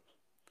do it.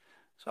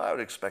 So I would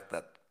expect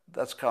that.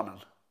 That's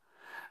coming.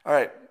 All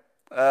right.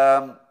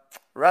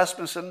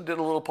 Rasmussen did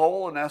a little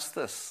poll and asked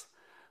this.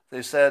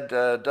 They said,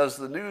 does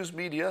the news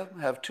media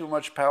have too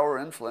much power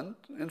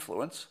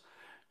influence,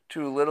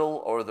 too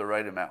little, or the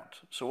right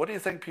amount? So what do you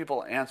think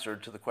people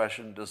answered to the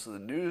question, does the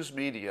news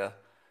media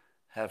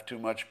have too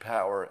much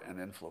power and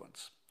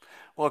influence?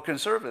 Well,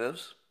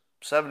 conservatives,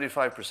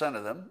 75%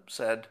 of them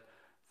said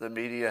the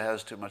media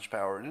has too much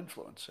power and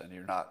influence, and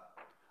you're not.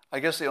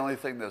 I guess the only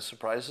thing that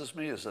surprises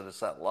me is that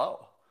it's that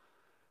low.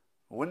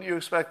 Wouldn't you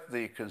expect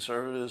the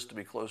conservatives to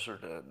be closer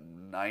to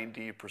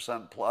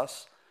 90%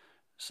 plus,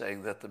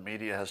 saying that the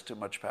media has too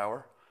much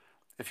power?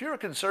 If you're a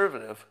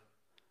conservative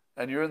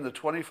and you're in the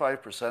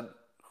 25%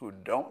 who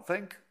don't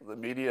think the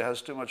media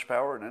has too much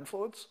power and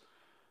influence,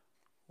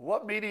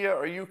 what media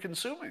are you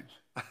consuming?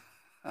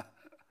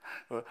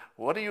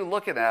 What are you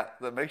looking at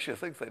that makes you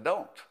think they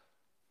don't?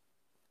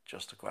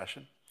 Just a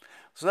question.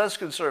 So that's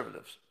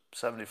conservatives.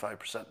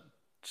 75%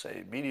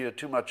 say media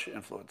too much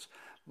influence.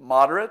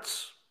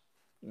 Moderates,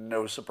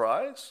 no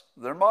surprise,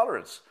 they're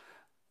moderates.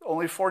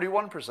 Only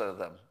 41% of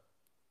them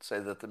say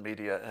that the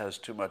media has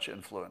too much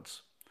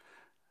influence.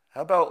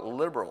 How about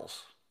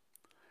liberals?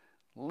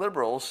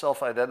 Liberals,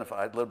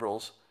 self-identified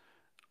liberals,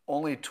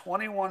 only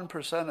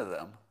 21% of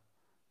them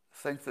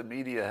think the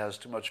media has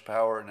too much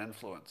power and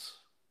influence.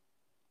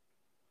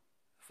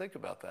 Think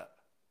about that.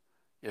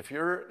 If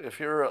you're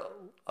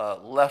a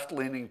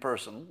left-leaning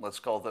person, let's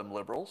call them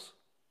liberals,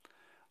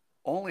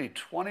 only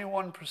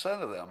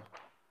 21% of them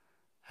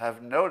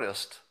have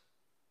noticed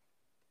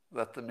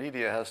that the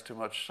media has too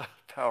much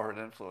power and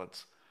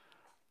influence.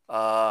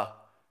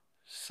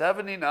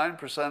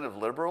 79% of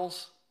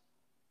liberals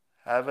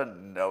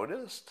haven't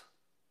noticed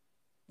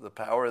the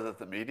power that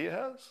the media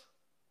has.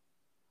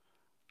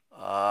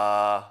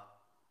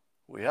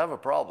 We have a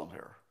problem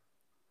here.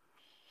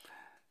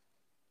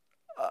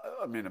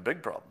 I mean, a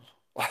big problem.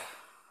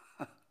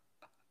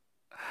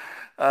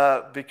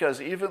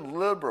 Because even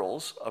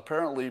liberals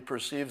apparently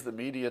perceive the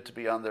media to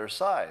be on their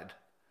side,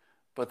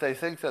 but they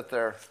think that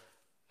their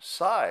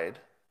side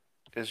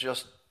is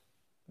just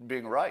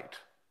being right.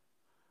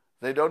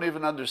 They don't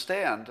even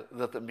understand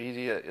that the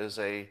media is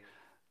a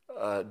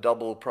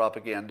double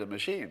propaganda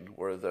machine,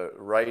 where the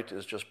right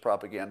is just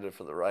propaganda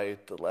for the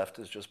right, the left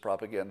is just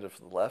propaganda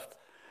for the left.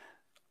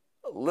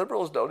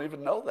 Liberals don't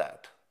even know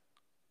that.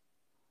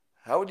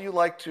 How would you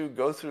like to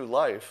go through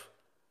life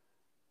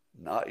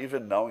not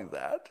even knowing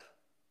that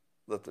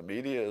the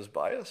media is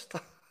biased?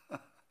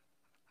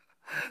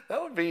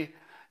 That would be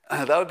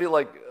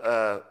like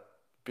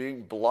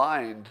being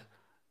blind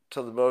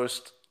to the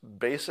most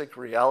basic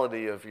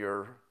reality of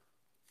your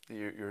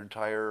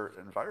entire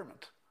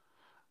environment.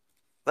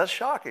 That's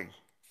shocking.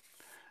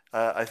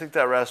 I think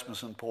that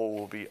Rasmussen poll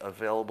will be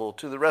available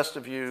to the rest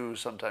of you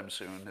sometime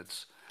soon.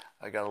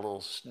 I got a little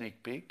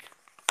sneak peek.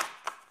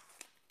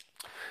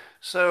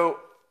 So,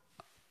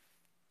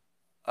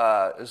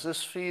 is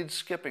this feed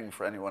skipping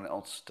for anyone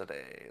else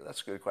today?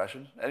 That's a good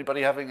question.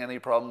 Anybody having any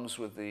problems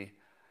with the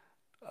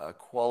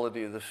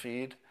quality of the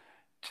feed?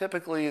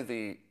 Typically,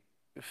 the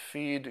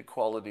feed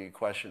quality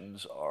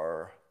questions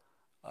are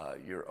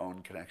your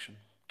own connection,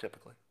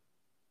 typically.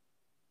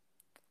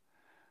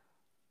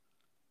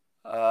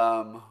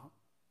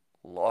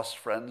 Lost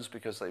friends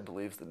because they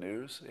believe the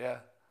news? Yeah.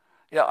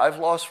 Yeah, I've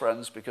lost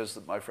friends because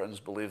my friends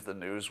believed the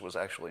news was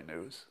actually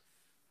news.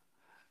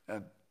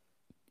 And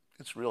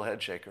it's a real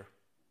head shaker.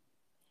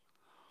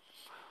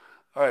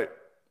 All right,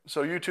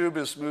 so YouTube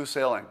is smooth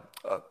sailing.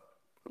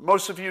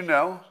 Most of you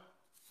know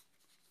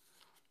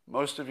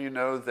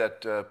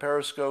that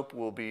Periscope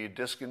will be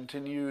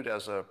discontinued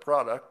as a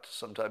product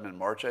sometime in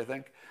March, I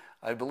think.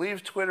 I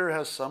believe Twitter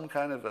has some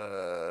kind of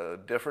a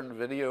different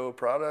video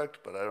product,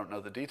 but I don't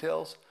know the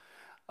details.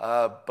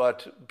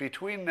 But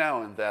between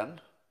now and then,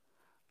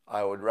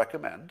 I would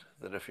recommend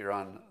that if you're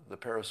on the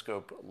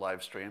Periscope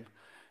live stream,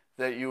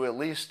 that you at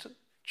least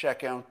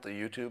check out the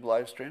YouTube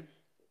live stream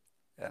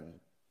and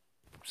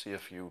see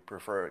if you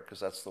prefer it, because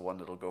that's the one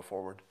that'll go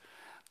forward.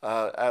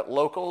 At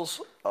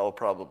Locals, I'll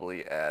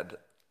probably add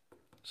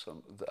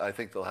some. I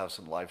think they'll have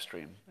some live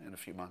stream in a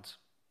few months.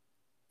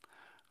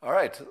 All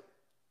right.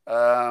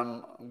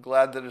 I'm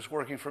glad that it's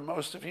working for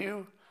most of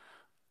you.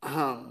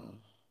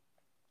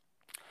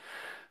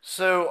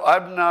 So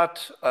I'm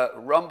not,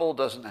 Rumble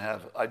doesn't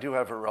have, I do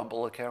have a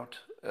Rumble account,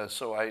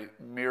 so I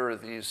mirror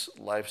these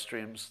live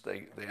streams.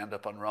 They end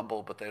up on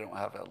Rumble, but they don't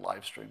have a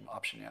live stream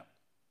option yet.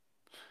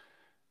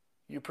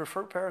 You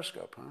prefer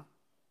Periscope,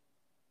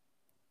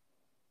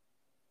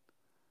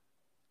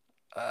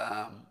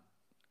 huh?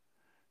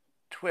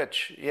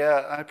 Twitch,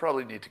 yeah, I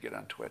probably need to get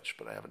on Twitch,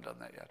 but I haven't done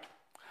that yet.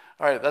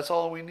 All right, that's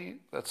all we need.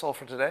 That's all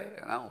for today,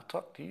 and I'll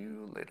talk to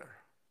you later.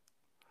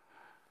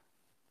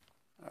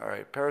 All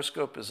right,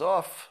 Periscope is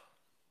off.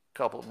 A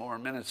couple more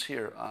minutes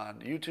here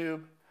on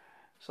YouTube.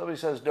 Somebody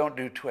says don't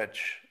do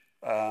Twitch.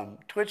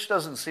 Twitch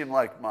doesn't seem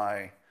like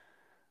my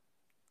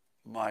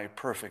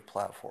perfect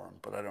platform,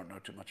 but I don't know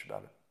too much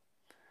about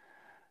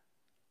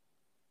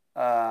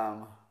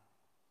it.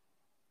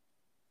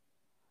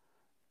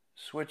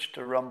 Switch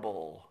to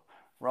Rumble.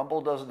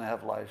 Rumble doesn't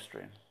have live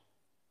stream.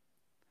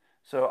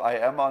 So I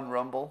am on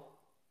Rumble.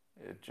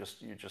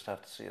 You just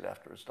have to see it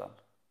after it's done.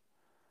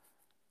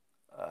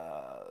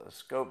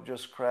 Scope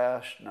just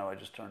crashed. No, I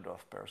just turned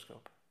off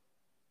Periscope.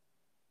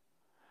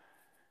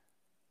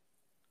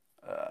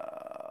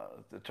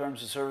 The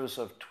terms of service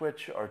of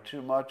Twitch are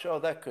too much. Oh,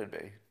 that could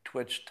be.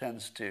 Twitch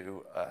tends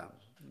to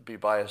be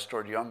biased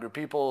toward younger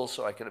people,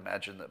 so I can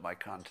imagine that my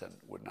content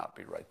would not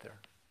be right there.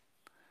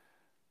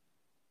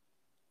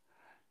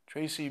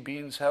 Tracy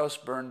Bean's house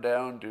burned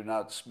down. Do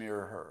not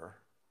smear her.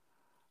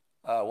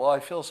 Well, I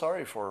feel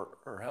sorry for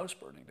her house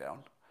burning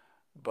down,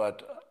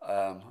 but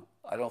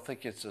I don't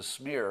think it's a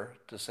smear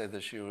to say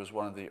that she was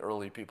one of the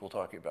early people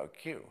talking about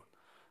Q.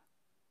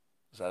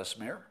 Is that a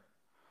smear?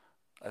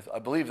 I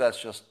believe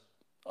that's just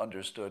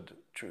understood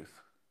truth.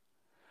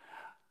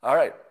 All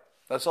right,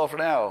 that's all for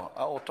now.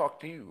 I will talk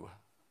to you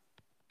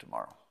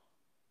tomorrow.